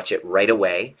 You can watch it right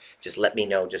away. Just let me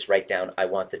know. Just write down, I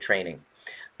want the training.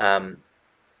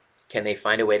 Can they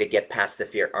find a way to get past the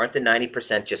fear? Aren't the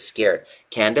 90% just scared?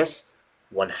 Candace,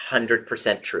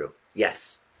 100% true.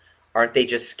 Yes. Aren't they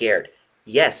just scared?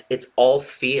 Yes, it's all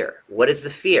fear. What is the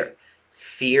fear?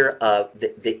 Fear of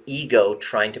the ego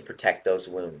trying to protect those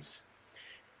wounds.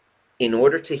 In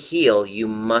order to heal, you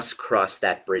must cross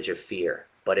that bridge of fear,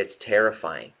 but it's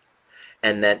terrifying.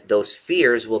 And that those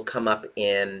fears will come up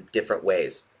in different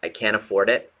ways. I can't afford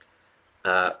it.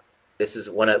 This is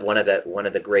one of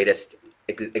the greatest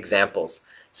examples.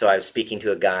 So I was speaking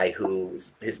to a guy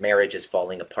his marriage is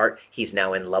falling apart. He's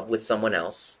now in love with someone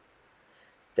else.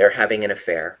 They're having an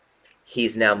affair.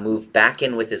 He's now moved back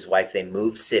in with his wife. They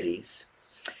moved cities.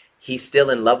 He's still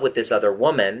in love with this other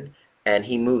woman, and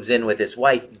he moves in with his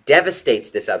wife, devastates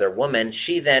this other woman.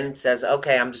 She then says,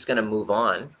 okay, I'm just going to move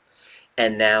on,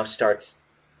 and now starts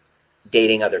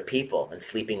dating other people and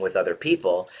sleeping with other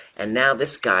people. And now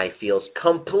this guy feels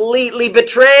completely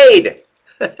betrayed.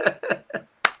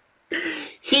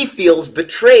 He feels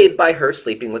betrayed by her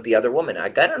sleeping with the other woman. I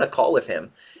got on a call with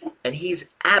him, and he's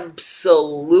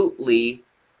absolutely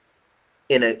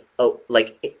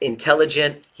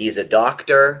intelligent. He's a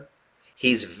doctor.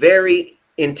 He's very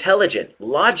intelligent.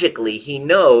 Logically, he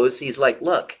knows. He's like,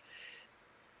 look,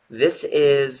 this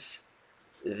is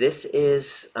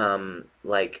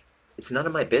like, it's none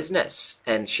of my business,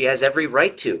 and she has every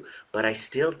right to, but I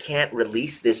still can't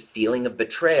release this feeling of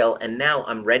betrayal. And now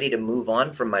I'm ready to move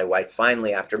on from my wife.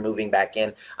 Finally, after moving back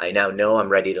in, I now know I'm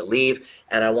ready to leave,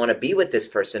 and I want to be with this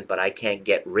person, but I can't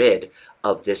get rid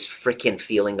of this freaking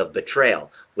feeling of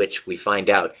betrayal, which we find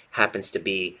out happens to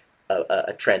be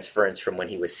a transference from when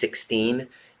he was 16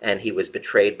 and he was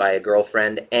betrayed by a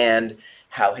girlfriend, and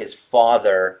how his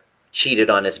father cheated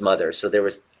on his mother. So there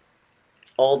was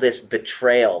all this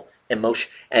betrayal emotion,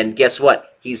 and guess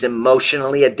what? He's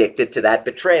emotionally addicted to that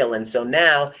betrayal. And so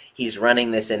now he's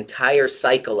running this entire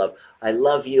cycle of, I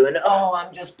love you, and oh,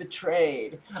 I'm just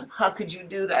betrayed. How could you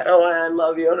do that? Oh, I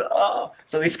love you, and oh.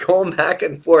 So he's going back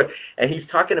and forth, and he's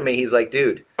talking to me. He's like,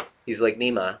 dude, he's like,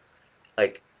 Nima,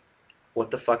 like, what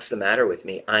the fuck's the matter with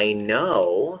me? I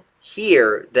know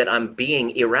here that I'm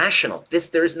being irrational.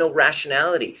 There's no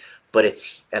rationality, but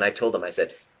it's, and I told him, I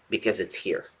said, because it's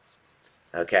here.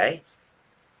 Okay?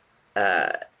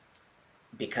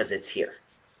 Because it's here.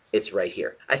 It's right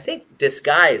here. I think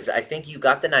Disguise, I think you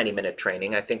got the 90-minute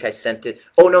training. I think I sent it.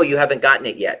 Oh, no, you haven't gotten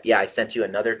it yet. Yeah, I sent you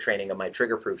another training of my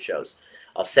trigger proof shows.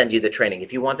 I'll send you the training.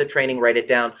 If you want the training, write it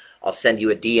down. I'll send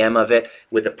you a DM of it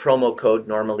with a promo code.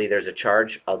 Normally there's a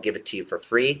charge. I'll give it to you for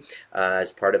free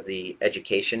as part of the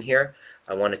education here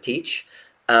I want to teach.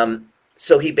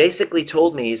 So he basically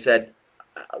told me, he said,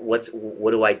 what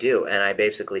do I do? And I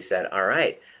basically said, all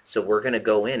right, so we're going to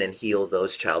go in and heal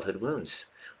those childhood wounds.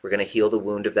 We're going to heal the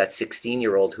wound of that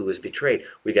 16-year-old who was betrayed.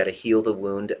 We got to heal the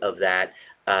wound of that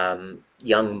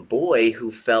young boy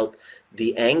who felt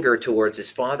the anger towards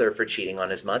his father for cheating on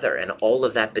his mother. And all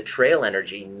of that betrayal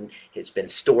energy has been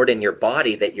stored in your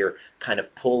body that you're kind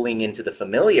of pulling into the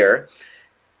familiar.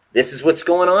 This is what's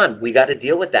going on. We got to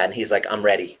deal with that. And he's like, I'm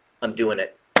ready. I'm doing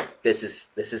it. This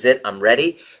is it. I'm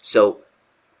ready. So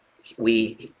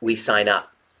we sign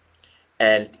up.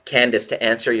 And Candace, to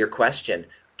answer your question,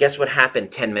 guess what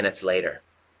happened 10 minutes later?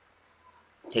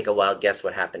 Take a wild guess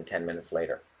what happened 10 minutes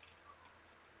later.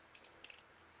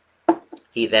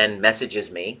 He then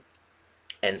messages me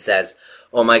and says,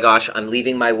 oh my gosh, I'm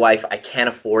leaving my wife. I can't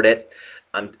afford it.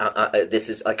 This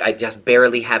is like, I just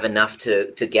barely have enough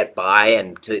to get by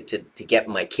and to get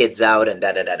my kids out and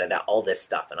all this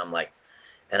stuff. And I'm like,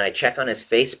 and I check on his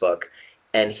Facebook,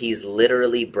 and he's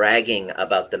literally bragging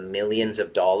about the millions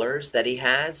of dollars that he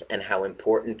has and how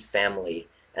important family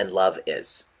and love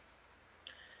is.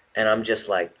 And I'm just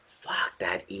like, fuck,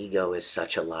 that ego is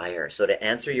such a liar. So to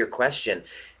answer your question,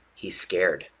 he's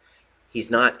scared. It's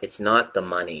not the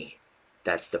money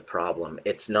that's the problem.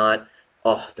 It's not,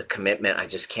 oh, the commitment, I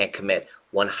just can't commit.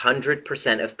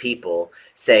 100% of people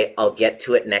say, I'll get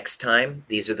to it next time.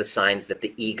 These are the signs that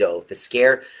the ego, the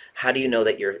scare, how do you know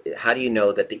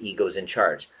that the ego's in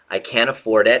charge? I can't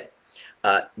afford it.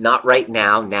 Not right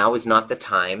now. Now is not the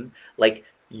time. Like,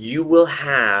 you will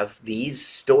have these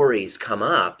stories come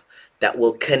up that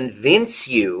will convince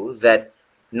you that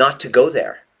not to go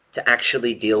there, to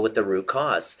actually deal with the root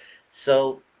cause.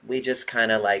 So we just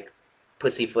kind of like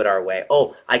pussyfoot our way.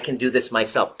 Oh, I can do this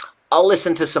myself. I'll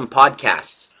listen to some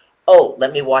podcasts. Oh,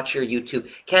 let me watch your YouTube.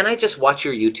 Can I just watch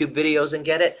your YouTube videos and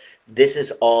get it? This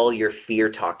is all your fear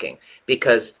talking.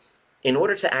 Because in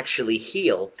order to actually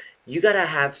heal, you got to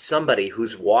have somebody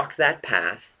who's walked that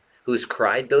path, who's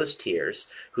cried those tears,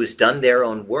 who's done their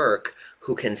own work,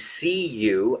 who can see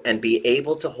you and be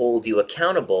able to hold you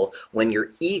accountable when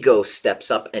your ego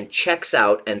steps up and checks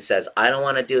out and says, I don't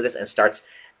want to do this, and starts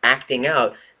acting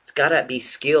out. It's got to be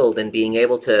skilled in being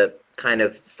able to kind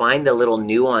of find the little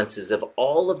nuances of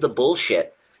all of the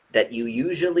bullshit that you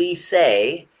usually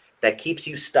say that keeps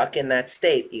you stuck in that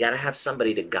state. You got to have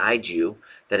somebody to guide you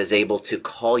that is able to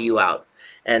call you out.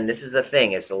 And this is the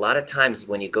thing, is a lot of times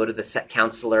when you go to the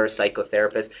counselor,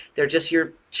 psychotherapist, they're just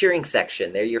your cheering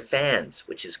section. They're your fans,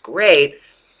 which is great.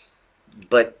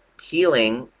 But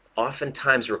healing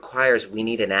oftentimes requires, we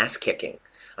need an ass kicking.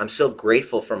 I'm so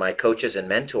grateful for my coaches and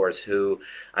mentors who,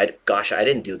 I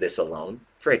didn't do this alone.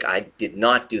 Frick, I did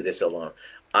not do this alone.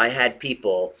 I had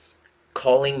people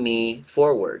calling me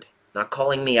forward, not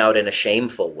calling me out in a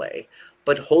shameful way,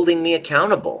 but holding me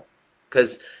accountable.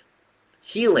 Because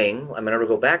healing, I'm going to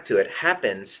go back to it,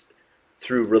 happens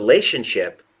through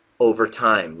relationship over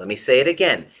time. Let me say it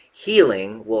again.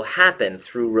 Healing will happen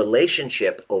through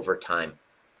relationship over time.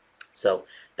 So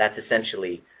that's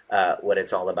essentially what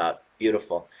it's all about.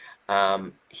 Beautiful.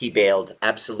 He bailed.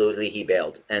 Absolutely, he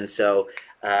bailed. And so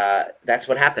that's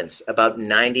what happens. About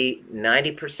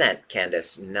 90%,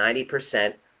 Candace,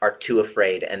 90% are too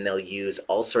afraid, and they'll use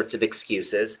all sorts of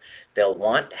excuses. They'll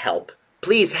want help.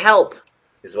 Please help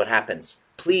is what happens.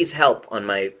 Please help on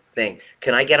my thing.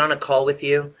 Can I get on a call with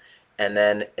you? And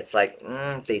then it's like,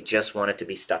 they just wanted to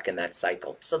be stuck in that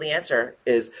cycle. So the answer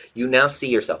is, you now see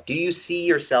yourself. Do you see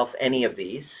yourself any of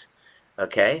these?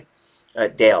 Okay.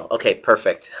 Dale. Okay,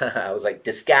 perfect. I was like,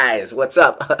 disguise. What's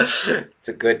up? It's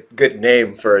a good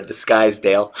name for a disguise,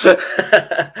 Dale.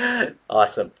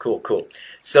 Awesome. Cool.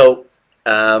 So,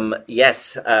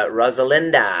 yes,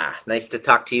 Rosalinda. Nice to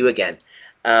talk to you again.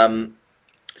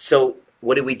 So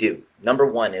what do we do? Number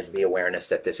one is the awareness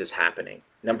that this is happening.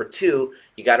 Number two,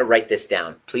 you got to write this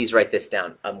down. Please write this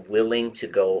down. I'm willing to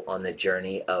go on the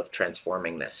journey of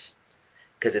transforming this,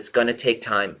 because it's going to take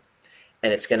time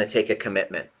and it's going to take a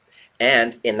commitment.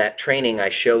 And in that training, I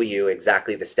show you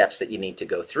exactly the steps that you need to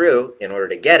go through in order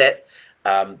to get it.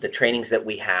 The trainings that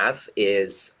we have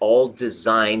is all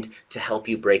designed to help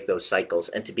you break those cycles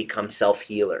and to become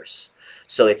self-healers.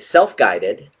 So it's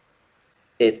self-guided.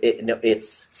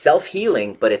 It's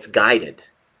self-healing, but it's guided.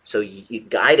 So you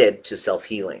guided to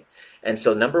self-healing. And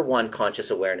so number one, conscious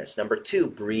awareness. Number two,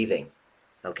 breathing.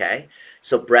 Okay?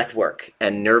 So breath work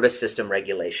and nervous system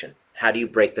regulation. How do you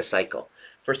break the cycle?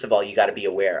 First of all, you got to be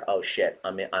aware, oh shit,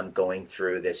 I'm going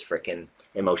through this freaking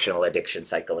emotional addiction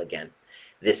cycle again.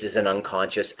 This is an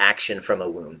unconscious action from a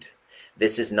wound.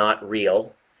 This is not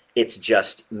real. It's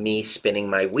just me spinning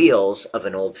my wheels of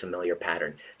an old familiar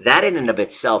pattern. That in and of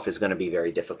itself is going to be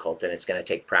very difficult, and it's going to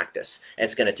take practice, and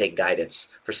it's going to take guidance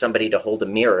for somebody to hold a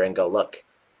mirror and go, look,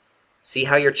 see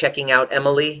how you're checking out,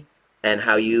 Emily, and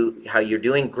how you're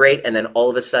doing great, and then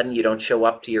all of a sudden you don't show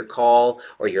up to your call,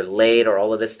 or you're late, or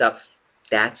all of this stuff.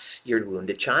 That's your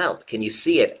wounded child. Can you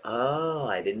see it? Oh,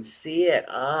 I didn't see it.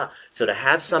 So to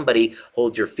have somebody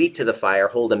hold your feet to the fire,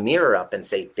 hold a mirror up and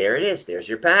say, there it is, there's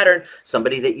your pattern.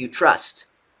 Somebody that you trust,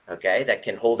 okay, that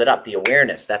can hold it up, the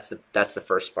awareness, that's the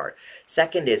first part.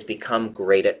 Second is become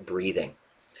great at breathing.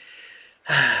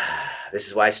 This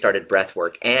is why I started breath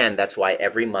work, and that's why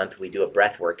every month we do a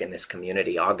breath work in this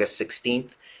community. August 16th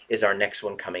is our next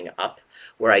one coming up,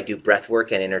 where I do breath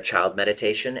work and inner child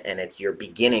meditation, and it's your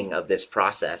beginning of this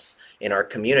process in our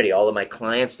community. All of my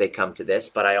clients, they come to this,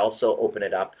 but I also open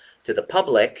it up to the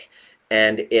public,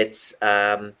 and we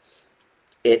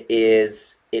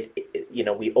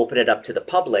open it up to the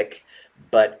public,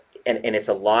 but and it's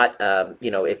a lot,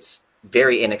 it's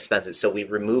very inexpensive. So we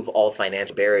remove all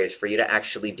financial barriers for you to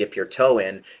actually dip your toe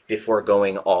in before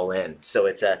going all in. So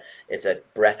it's a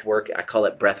breath work. I call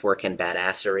it breath work and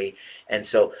badassery. And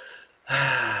so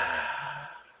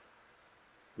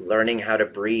learning how to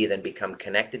breathe and become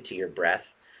connected to your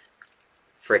breath.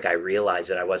 Frick, I realized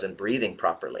that I wasn't breathing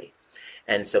properly.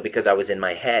 And so because I was in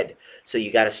my head, so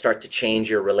you got to start to change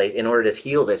your in order to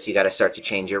heal this, you got to start to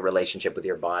change your relationship with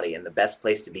your body. And the best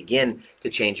place to begin to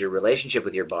change your relationship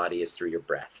with your body is through your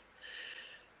breath.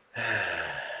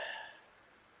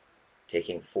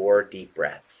 Taking 4 deep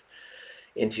breaths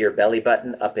into your belly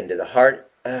button, up into the heart,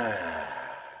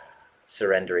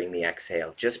 surrendering the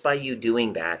exhale. Just by you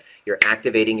doing that, you're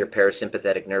activating your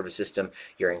parasympathetic nervous system,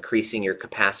 you're increasing your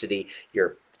capacity,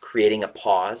 you're creating a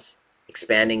pause,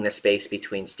 expanding the space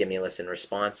between stimulus and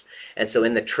response. And so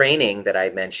in the training that I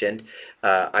mentioned,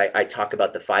 I talk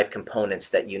about the 5 components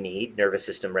that you need: nervous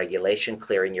system regulation,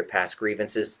 clearing your past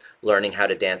grievances, learning how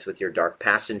to dance with your dark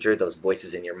passenger, those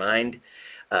voices in your mind,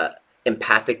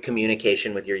 empathic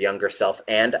communication with your younger self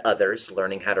and others,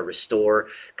 learning how to restore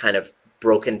kind of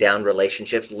broken down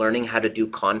relationships, learning how to do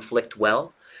conflict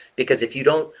well. Because if you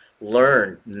don't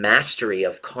learn mastery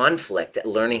of conflict,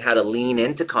 learning how to lean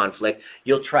into conflict,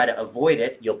 you'll try to avoid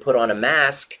it, you'll put on a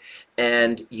mask,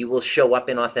 and you will show up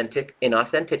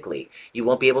inauthentically. You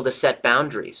won't be able to set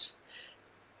boundaries.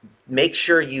 Make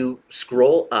sure you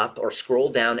scroll up or scroll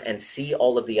down and see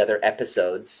all of the other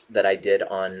episodes that I did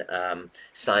on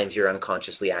signs you're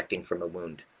unconsciously acting from a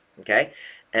wound. Okay?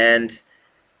 And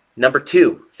number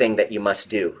 2 thing that you must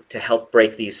do to help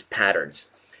break these patterns: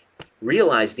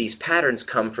 realize these patterns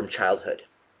come from childhood.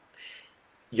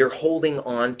 You're holding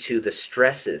on to the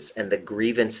stresses and the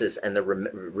grievances and the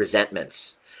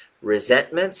resentments.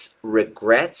 Resentments,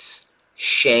 regrets,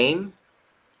 shame,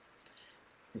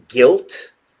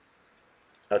 guilt.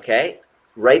 Okay?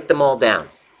 Write them all down.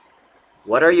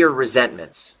 What are your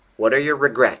resentments? What are your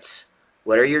regrets?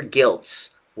 What are your guilts?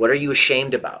 What are you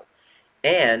ashamed about?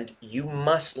 And you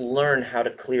must learn how to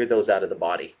clear those out of the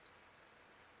body,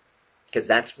 because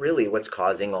that's really what's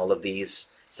causing all of these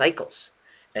cycles.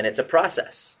 And it's a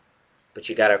process, but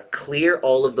you got to clear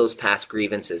all of those past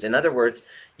grievances. In other words,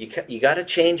 you got to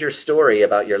change your story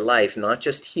about your life, not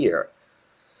just here,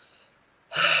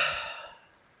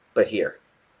 but here.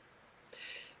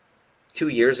 2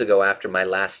 years ago, after my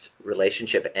last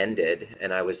relationship ended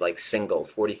and I was like single,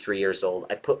 43 years old,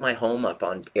 I put my home up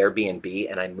on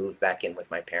Airbnb and I moved back in with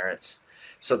my parents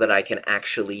so that I can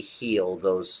actually heal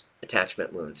those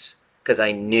attachment wounds. Because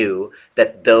I knew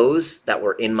that those that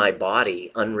were in my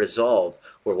body unresolved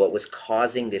were what was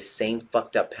causing this same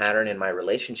fucked up pattern in my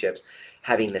relationships,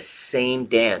 having the same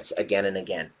dance again and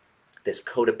again, this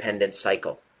codependent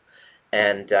cycle.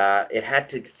 And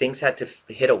things had to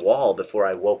hit a wall before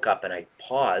I woke up, and I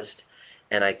paused,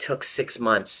 and I took 6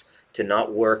 months to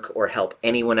not work or help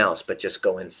anyone else, but just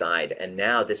go inside. And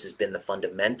now this has been the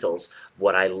fundamentals.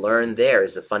 What I learned there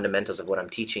is the fundamentals of what I'm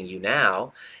teaching you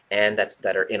now, and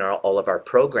that are in all of our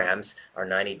programs, our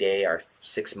 90-day, our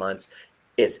 6 months,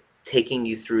 is taking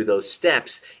you through those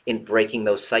steps in breaking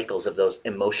those cycles of those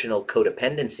emotional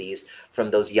codependencies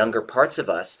from those younger parts of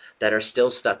us that are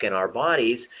still stuck in our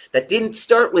bodies, that didn't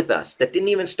start with us, that didn't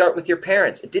even start with your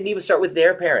parents, it didn't even start with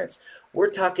their parents.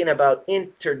 We're talking about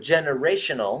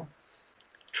intergenerational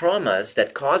traumas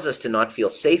that cause us to not feel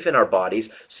safe in our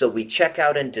bodies, so we check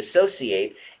out and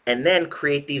dissociate and then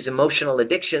create these emotional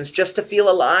addictions just to feel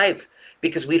alive,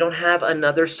 because we don't have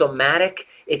another somatic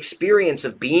experience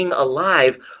of being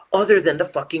alive other than the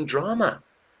fucking drama.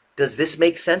 Does this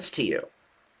make sense to you?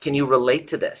 Can you relate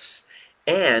to this?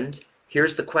 And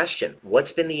here's the question: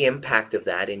 what's been the impact of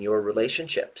that in your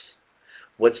relationships?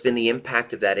 What's been the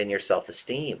impact of that in your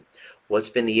self-esteem? What's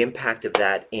been the impact of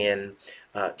that in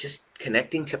just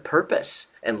connecting to purpose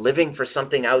and living for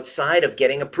something outside of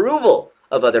getting approval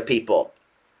of other people?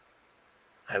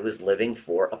 I was living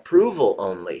for approval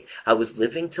only. I was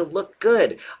living to look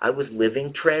good. I was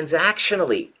living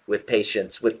transactionally with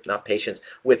patients, with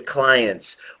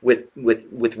clients, with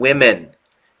women,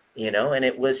 and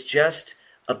it was just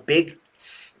a big,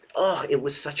 it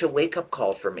was such a wake-up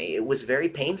call for me. It was very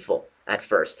painful at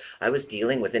first. I was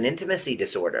dealing with an intimacy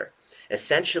disorder.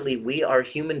 Essentially, we are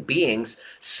human beings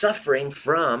suffering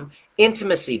from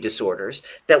intimacy disorders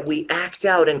that we act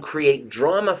out and create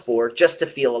drama for just to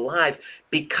feel alive,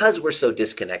 because we're so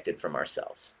disconnected from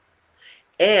ourselves.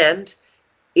 And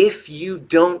if you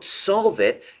don't solve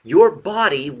it, your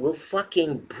body will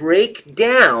fucking break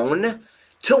down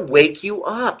to wake you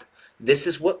up. This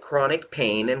is what chronic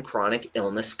pain and chronic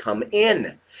illness come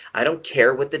in. I don't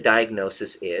care what the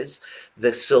diagnosis is.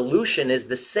 The solution is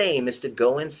the same, is to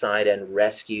go inside and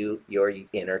rescue your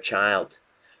inner child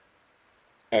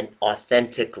and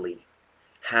authentically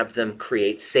have them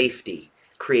create safety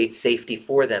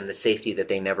for them, the safety that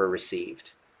they never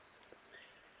received.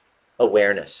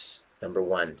 Awareness, number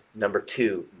one. Number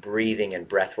two, breathing and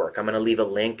breath work. I'm going to leave a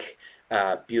link.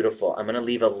 Beautiful. I'm going to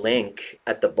leave a link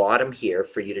at the bottom here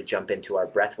for you to jump into our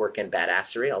breathwork and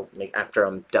badassery. After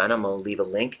I'm done, I'm going to leave a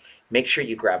link. Make sure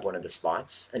you grab one of the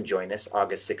spots and join us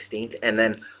August 16th. And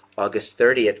then August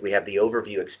 30th, we have the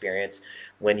overview experience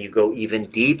when you go even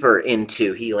deeper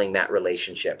into healing that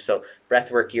relationship. So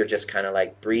breathwork, you're just kind of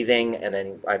like breathing, and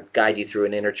then I guide you through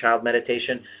an inner child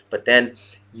meditation. But then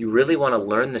you really want to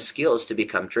learn the skills to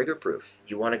become trigger proof.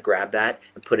 You want to grab that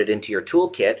and put it into your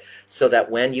toolkit so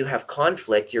that when you have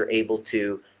conflict, you're able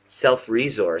to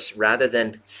self-resource rather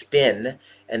than spin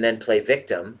and then play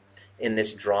victim in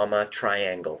this drama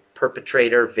triangle.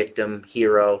 Perpetrator, victim,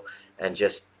 hero, and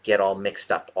just get all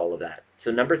mixed up, all of that. So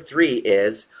number three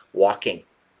is walking.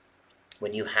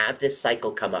 When you have this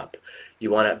cycle come up,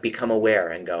 you want to become aware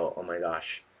and go, oh my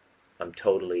gosh, I'm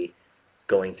totally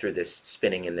going through this,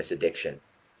 spinning in this addiction.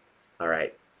 All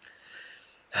right,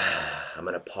 I'm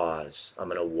going to pause. I'm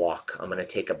going to walk. I'm going to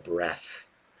take a breath.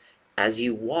 As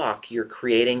you walk, you're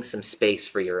creating some space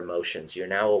for your emotions. You're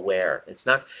now aware.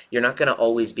 You're not going to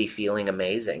always be feeling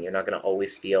amazing. You're not going to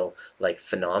always feel like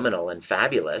phenomenal and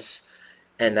fabulous.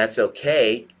 And that's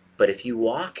okay. But if you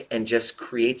walk and just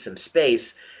create some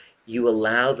space, you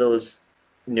allow those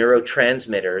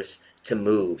neurotransmitters to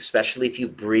move, especially if you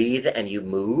breathe and you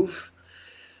move.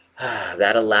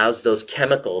 That allows those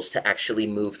chemicals to actually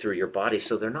move through your body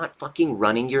so they're not fucking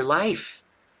running your life,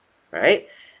 right?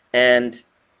 And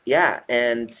yeah,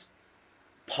 and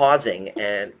pausing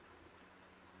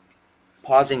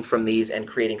from these and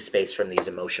creating space from these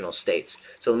emotional states.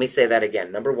 So let me say that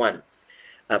again. Number one,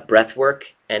 breath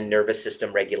work and nervous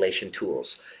system regulation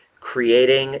tools.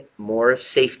 Creating more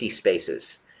safety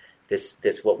spaces.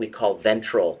 This what we call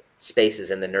ventral spaces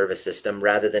in the nervous system,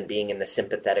 rather than being in the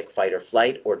sympathetic fight or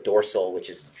flight or dorsal, which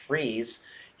is freeze.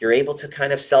 You're able to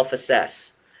kind of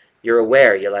self-assess. You're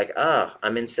aware. You're like,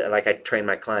 I'm in, like I train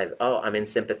my clients, I'm in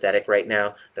sympathetic right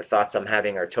now. The thoughts I'm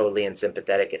having are totally in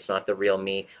sympathetic. It's not the real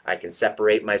me. I can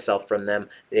separate myself from them.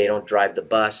 They don't drive the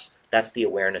bus. That's the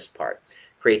awareness part.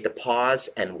 Create the pause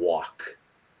and walk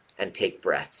and take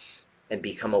breaths and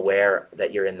become aware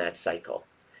that you're in that cycle.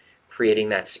 Creating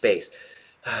that space.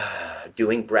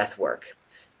 Doing breath work.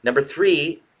 Number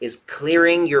three is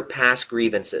clearing your past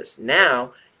grievances.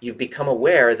 Now you've become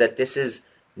aware that this is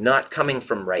not coming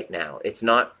from right now. It's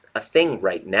not a thing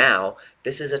right now.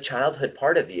 This is a childhood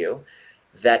part of you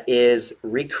that is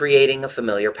recreating a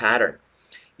familiar pattern.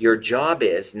 Your job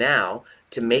is now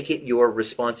to make it your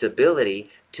responsibility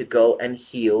to go and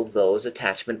heal those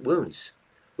attachment wounds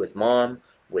with mom,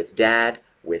 with dad,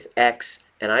 with ex.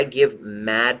 And I give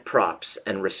mad props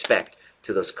and respect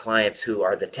to those clients who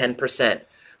are the 10%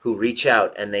 who reach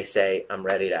out and they say, I'm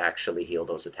ready to actually heal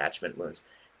those attachment wounds.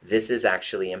 This is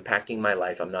actually impacting my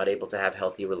life. I'm not able to have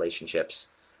healthy relationships.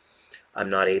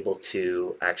 I'm not able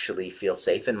to actually feel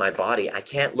safe in my body. I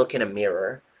can't look in a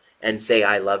mirror and say,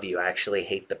 I love you. I actually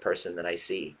hate the person that I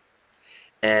see.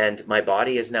 And my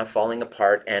body is now falling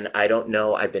apart, and I don't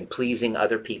know. I've been pleasing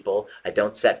other people. I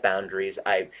don't set boundaries.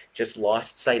 I've just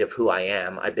lost sight of who I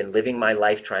am. I've been living my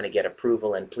life trying to get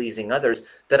approval and pleasing others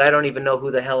that I don't even know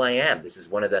who the hell I am. This is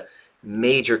one of the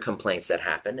major complaints that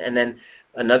happen. And then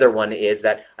another one is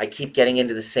that I keep getting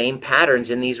into the same patterns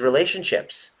in these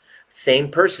relationships. Same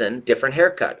person, different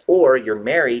haircut. Or you're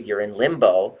married, you're in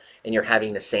limbo, and you're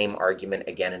having the same argument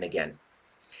again and again.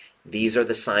 These are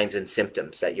the signs and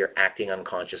symptoms that you're acting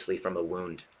unconsciously from a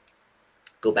wound.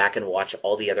 Go back and watch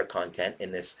all the other content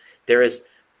in this. There is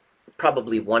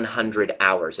probably 100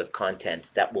 hours of content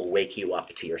that will wake you up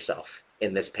to yourself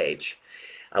in this page.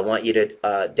 I want you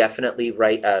to definitely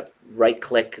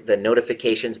right-click the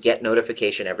notifications, get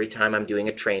notification every time I'm doing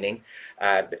a training.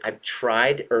 I've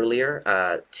tried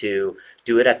earlier to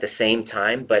do it at the same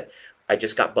time, but I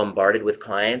just got bombarded with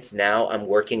clients. Now I'm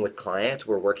working with clients.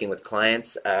 We're working with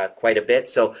clients quite a bit.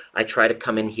 So I try to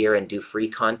come in here and do free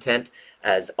content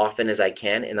as often as I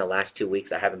can. In the last 2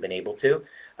 weeks, I haven't been able to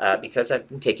because I've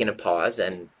been taking a pause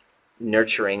and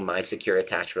nurturing my secure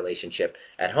attached relationship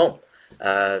at home.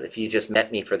 If you just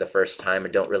met me for the first time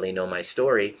and don't really know my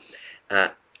story,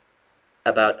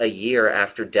 about a year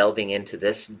after delving into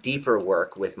this deeper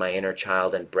work with my inner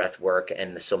child and breath work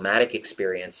and the somatic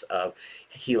experience of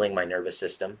healing my nervous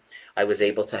system, I was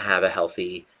able to have a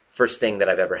healthy First thing that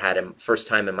I've ever had, and first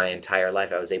time in my entire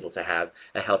life I was able to have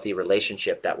a healthy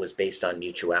relationship that was based on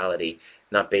mutuality,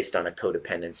 not based on a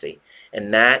codependency.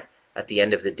 And that, at the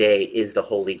end of the day, is the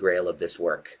holy grail of this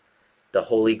work. The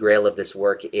holy grail of this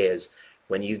work is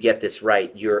when you get this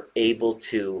right, you're able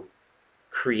to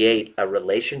create a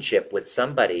relationship with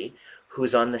somebody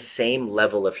who's on the same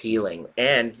level of healing,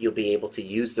 and you'll be able to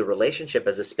use the relationship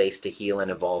as a space to heal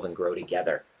and evolve and grow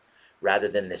together, rather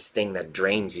than this thing that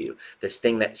drains you, this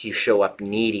thing that you show up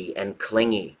needy and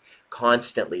clingy,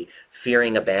 constantly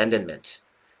fearing abandonment,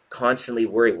 constantly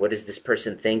worried, what is this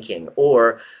person thinking?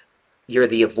 Or you're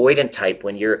the avoidant type.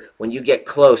 When you get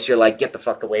close, you're like, get the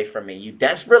fuck away from me. You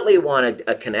desperately want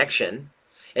a connection,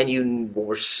 and you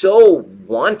were so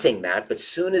wanting that, but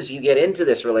soon as you get into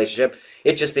this relationship,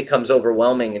 it just becomes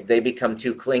overwhelming. They become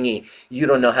too clingy. You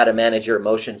don't know how to manage your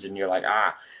emotions, and you're like,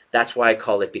 that's why I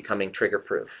call it becoming trigger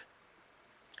proof.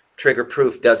 Trigger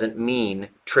proof doesn't mean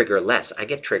trigger less. I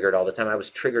get triggered all the time. I was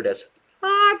triggered as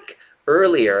fuck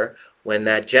earlier when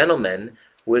that gentleman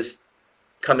was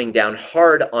coming down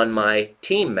hard on my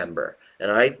team member,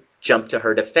 and I jumped to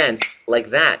her defense like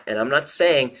that. And I'm not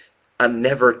saying I'm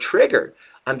never triggered.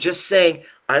 I'm just saying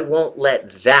I won't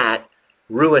let that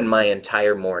ruin my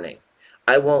entire morning.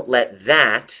 I won't let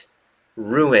that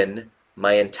ruin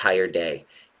my entire day.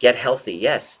 Get healthy,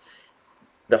 yes.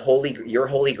 Your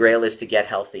holy grail is to get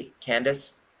healthy.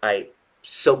 Candace, I'm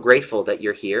so grateful that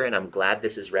you're here, and I'm glad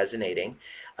this is resonating.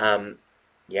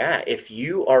 If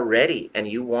you are ready and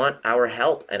you want our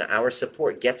help and our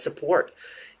support, get support.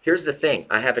 Here's the thing.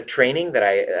 I have a training that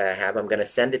I have. I'm going to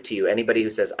send it to you. Anybody who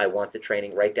says, I want the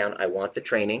training, write down, I want the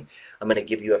training. I'm going to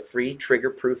give you a free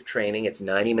trigger-proof training. It's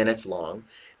 90 minutes long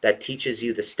that teaches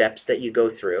you the steps that you go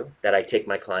through, that I take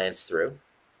my clients through.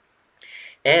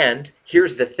 And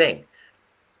here's the thing.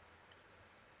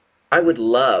 I would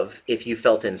love if you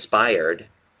felt inspired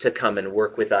to come and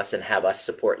work with us and have us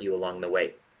support you along the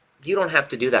way. You don't have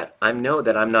to do that. I know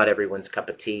that I'm not everyone's cup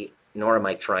of tea, nor am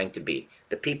I trying to be.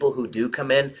 The people who do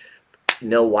come in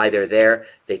know why they're there.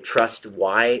 They trust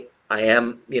why I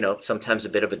am, sometimes a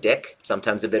bit of a dick,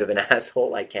 sometimes a bit of an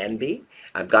asshole. I can be.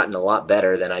 I've gotten a lot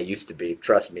better than I used to be.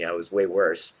 Trust me, I was way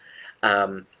worse.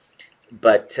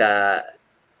 But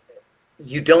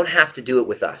you don't have to do it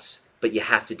with us, but you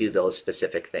have to do those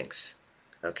specific things.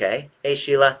 Okay? Hey,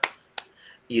 Sheila.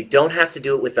 You don't have to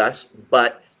do it with us,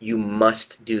 but you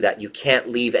must do that. You can't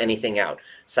leave anything out.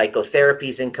 Psychotherapy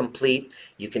is incomplete.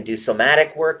 You can do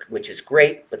somatic work, which is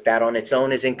great, but that on its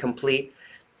own is incomplete.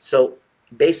 So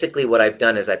basically what I've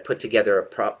done is I put together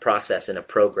a process in a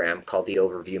program called the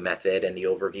Overview Method and the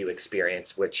Overview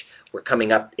Experience, which we're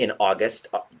coming up in August.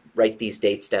 Write these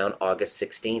dates down, August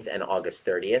 16th and August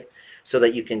 30th, so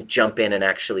that you can jump in and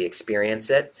actually experience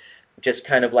it. Just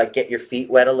kind of like get your feet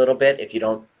wet a little bit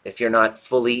if you're not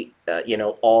fully,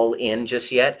 all in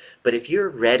just yet. But if you're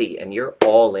ready and you're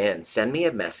all in, send me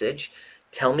a message.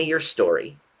 Tell me your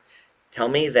story. Tell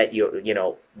me that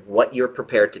what you're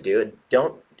prepared to do.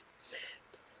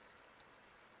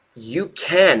 You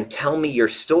can tell me your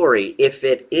story if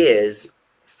it is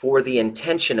for the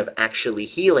intention of actually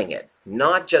healing it,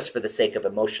 not just for the sake of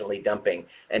emotionally dumping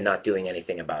and not doing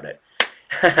anything about it.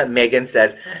 Megan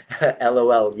says,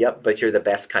 LOL, yep, but you're the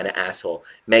best kind of asshole.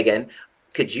 Megan,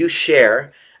 could you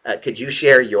share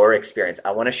your experience?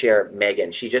 I want to share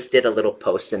Megan. She just did a little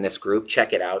post in this group.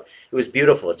 Check it out. It was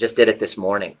beautiful. Just did it this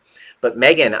morning. But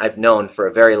Megan, I've known for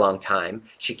a very long time.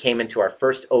 She came into our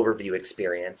first overview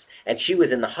experience, and she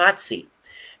was in the hot seat.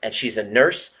 And she's a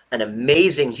nurse, an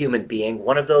amazing human being,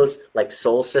 one of those like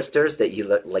soul sisters that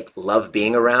you love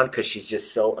being around because she's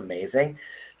just so amazing.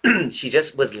 She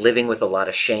just was living with a lot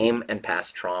of shame and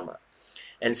past trauma,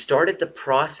 and started the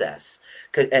process.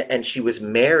 And she was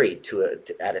married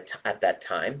at that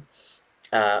time,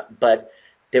 but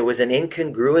there was an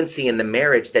incongruency in the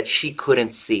marriage that she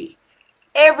couldn't see.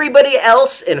 Everybody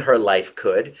else in her life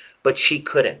could, but she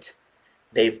couldn't.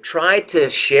 They've tried to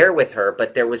share with her,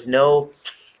 but there was no,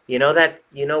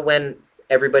 when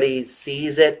everybody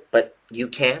sees it, but you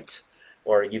can't,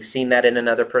 or you've seen that in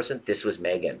another person. This was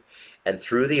Megan. And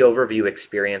through the overview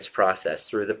experience process,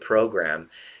 through the program,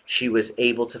 she was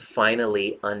able to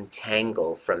finally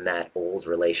untangle from that old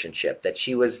relationship that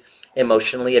she was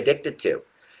emotionally addicted to.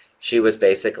 She was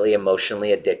basically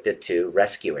emotionally addicted to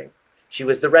rescuing. She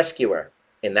was the rescuer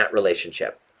in that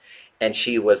relationship. And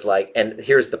she was like, and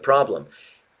here's the problem.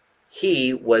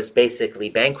 He was basically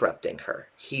bankrupting her.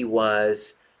 He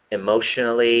was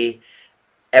emotionally,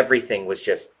 everything was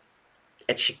just,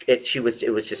 and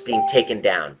it was just being taken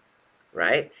down.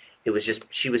 Right? It was just,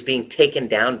 she was being taken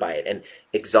down by it and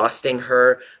exhausting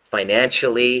her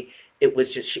financially. It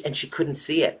was just, and she couldn't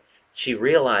see it. she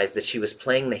realized that she was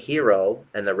playing the hero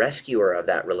and the rescuer of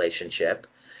that relationship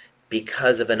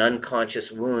because of an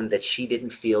unconscious wound that she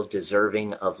didn't feel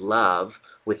deserving of love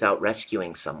without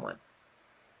rescuing someone.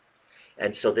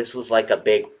 And so this was like a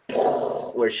big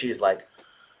where she's like,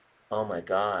 oh my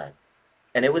God.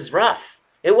 And it was rough.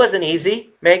 It wasn't easy,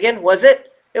 Megan, was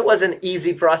it? It wasn't an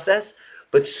easy process.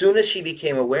 But soon as she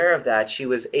became aware of that, she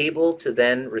was able to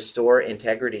then restore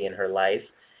integrity in her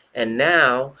life. And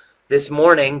now, this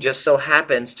morning, just so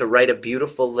happens to write a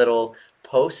beautiful little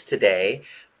post today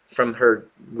from her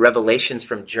revelations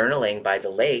from journaling by the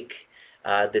lake,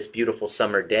 this beautiful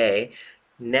summer day,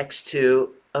 next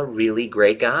to a really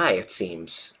great guy, it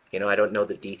seems. You know, I don't know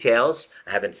the details.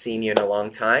 I haven't seen you in a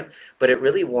long time, but it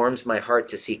really warms my heart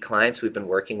to see clients we've been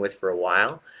working with for a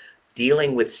while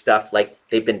dealing with stuff like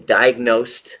they've been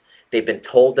diagnosed, they've been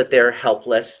told that they're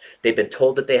helpless, they've been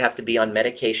told that they have to be on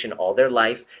medication all their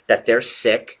life, that they're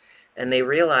sick, and they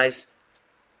realize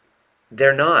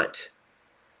they're not.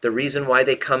 The reason why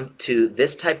they come to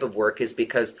this type of work is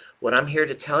because what I'm here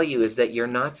to tell you is that you're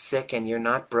not sick and you're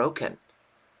not broken.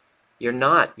 You're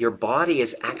not. Your body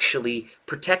is actually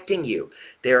protecting you.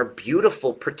 There are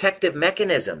beautiful protective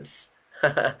mechanisms.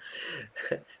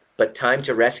 But time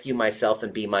to rescue myself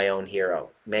and be my own hero.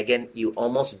 Megan, you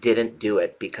almost didn't do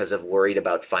it because of worried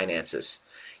about finances.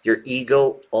 Your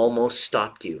ego almost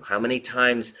stopped you. How many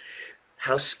times,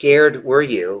 how scared were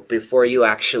you before you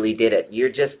actually did it?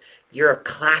 You're a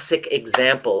classic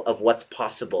example of what's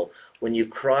possible when you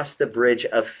cross the bridge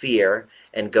of fear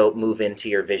and go move into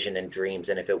your vision and dreams.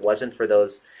 And if it wasn't for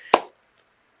those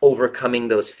overcoming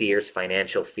those fears,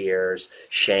 financial fears,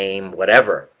 shame,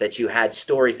 whatever, that you had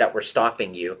stories that were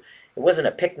stopping you, it wasn't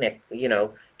a picnic, you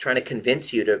know, trying to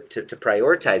convince you to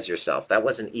prioritize yourself. That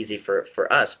wasn't easy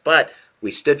for us, but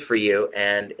we stood for you,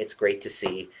 and it's great to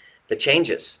see the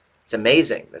changes. It's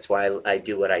amazing. That's why I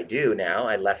do what I do now.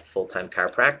 I left full-time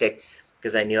chiropractic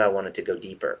because I knew I wanted to go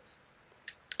deeper.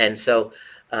 And so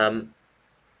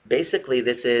basically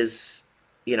this is,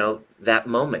 you know, that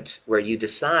moment where you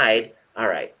decide, all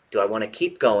right, do I want to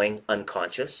keep going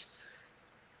unconscious,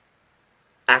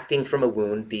 acting from a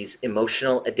wound, these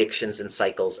emotional addictions and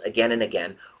cycles again and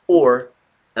again, or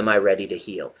am I ready to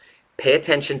heal? Pay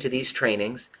attention to these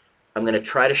trainings. I'm going to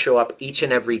try to show up each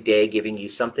and every day giving you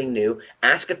something new.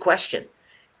 Ask a question.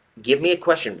 Give me a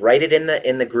question. Write it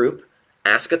in the group.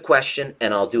 Ask a question,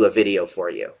 and I'll do a video for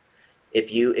you.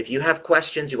 If you have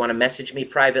questions, you want to message me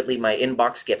privately, my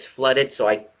inbox gets flooded,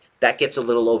 so that gets a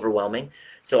little overwhelming.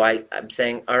 So I'm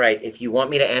saying, all right, if you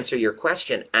want me to answer your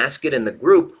question, ask it in the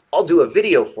group. I'll do a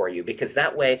video for you, because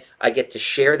that way I get to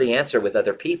share the answer with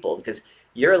other people, because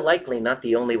you're likely not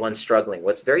the only one struggling.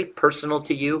 What's very personal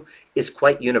to you is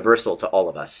quite universal to all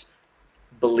of us.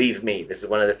 Believe me, this is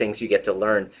one of the things you get to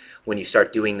learn when you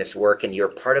start doing this work and you're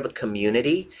part of a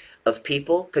community of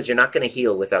people, because you're not going to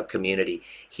heal without community.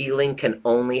 Healing can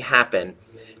only happen.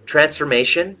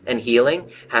 Transformation and healing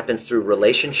happens through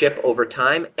relationship over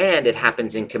time, and it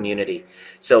happens in community.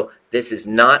 So this is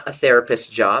not a therapist's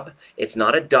job. It's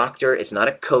not a doctor. It's not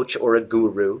a coach or a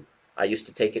guru. I used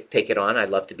to take it on. I'd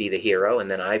love to be the hero, and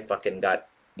then I fucking got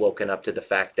woken up to the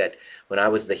fact that when I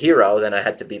was the hero, then I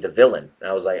had to be the villain.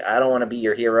 I was like, I don't want to be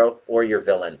your hero or your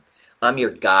villain. I'm your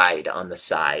guide on the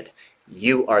side.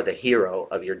 You are the hero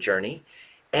of your journey,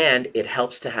 and it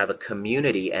helps to have a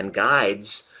community and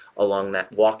guides along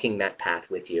that, walking that path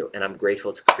with you. And I'm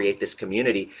grateful to create this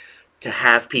community, to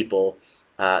have people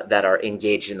that are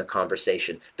engaged in the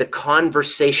conversation. The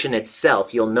conversation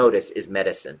itself, you'll notice, is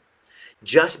medicine.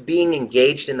 Just being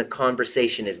engaged in the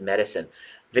conversation is medicine.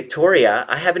 Victoria,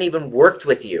 I haven't even worked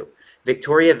with you.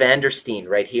 Victoria Vandersteen,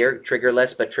 right here,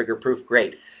 triggerless but trigger proof,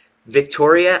 great.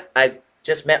 Victoria, I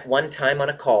just met one time on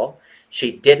a call.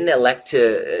 She didn't elect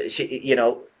to,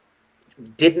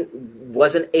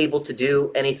 wasn't able to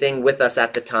do anything with us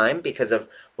at the time because of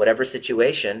whatever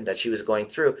situation that she was going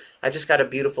through. I just got a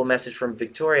beautiful message from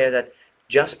Victoria that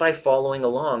just by following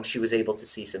along, she was able to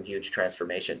see some huge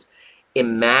transformations.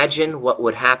 Imagine what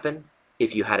would happen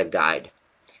if you had a guide.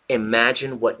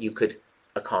 Imagine what you could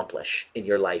accomplish in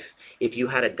your life if you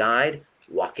had a guide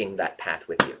walking that path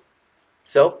with you.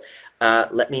 So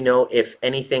let me know if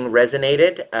anything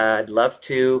resonated. I'd love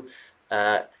to.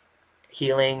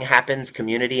 Healing happens,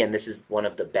 community, and this is one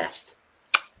of the best.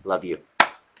 Love you.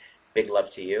 Big love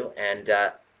to you. And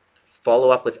follow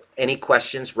up with any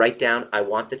questions. Write down, I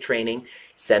want the training.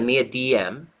 Send me a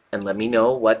DM and let me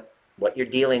know what you're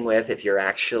dealing with, if you're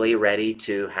actually ready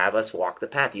to have us walk the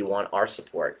path. You want our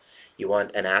support. You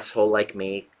want an asshole like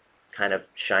me kind of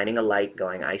shining a light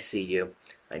going, I see you.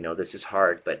 I know this is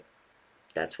hard, but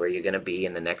That's where you're going to be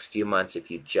in the next few months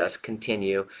if you just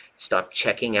continue, stop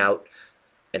checking out,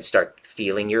 and start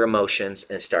feeling your emotions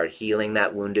and start healing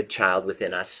that wounded child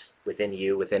within us, within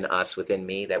you, within us, within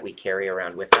me that we carry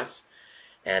around with us.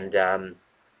 And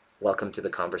welcome to the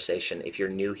conversation. If you're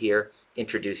new here,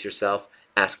 introduce yourself,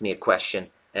 ask me a question,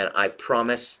 and I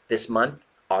promise this month,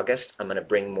 August, I'm going to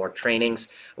bring more trainings.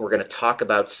 We're going to talk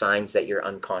about signs that you're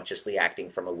unconsciously acting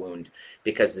from a wound,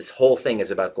 because this whole thing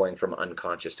is about going from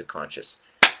unconscious to conscious.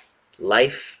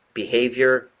 Life,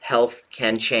 behavior, health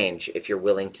can change if you're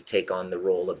willing to take on the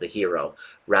role of the hero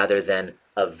rather than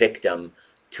a victim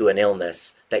to an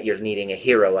illness that you're needing a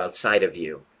hero outside of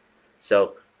you.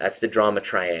 So that's the drama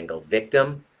triangle: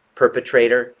 victim,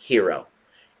 perpetrator, hero.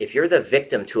 If you're the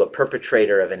victim to a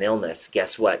perpetrator of an illness,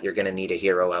 guess what? You're going to need a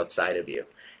hero outside of you.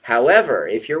 However,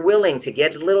 if you're willing to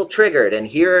get a little triggered and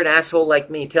hear an asshole like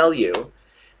me tell you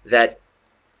that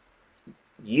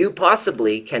you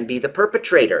possibly can be the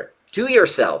perpetrator to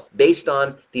yourself based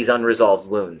on these unresolved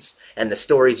wounds and the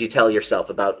stories you tell yourself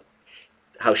about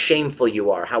how shameful you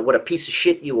are, what a piece of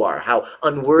shit you are, how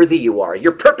unworthy you are,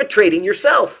 you're perpetrating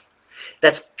yourself.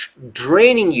 That's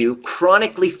draining you,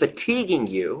 chronically fatiguing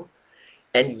you,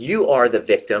 and you are the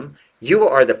victim. You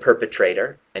are the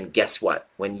perpetrator, and guess what?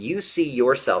 When you see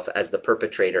yourself as the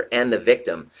perpetrator and the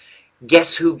victim,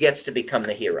 guess who gets to become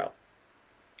the hero?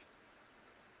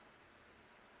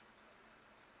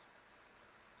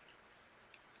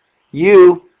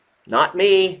 You, not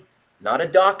me, not a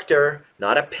doctor,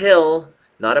 not a pill,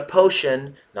 not a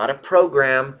potion, not a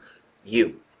program,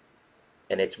 you.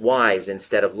 And it's wise,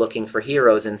 instead of looking for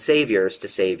heroes and saviors to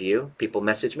save you. People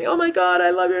message me, oh my God, I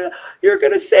love you. You're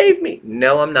going to save me.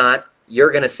 No, I'm not.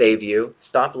 You're going to save you.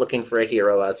 Stop looking for a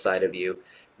hero outside of you.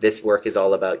 This work is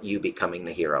all about you becoming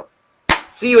the hero.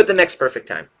 See you at the next perfect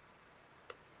time.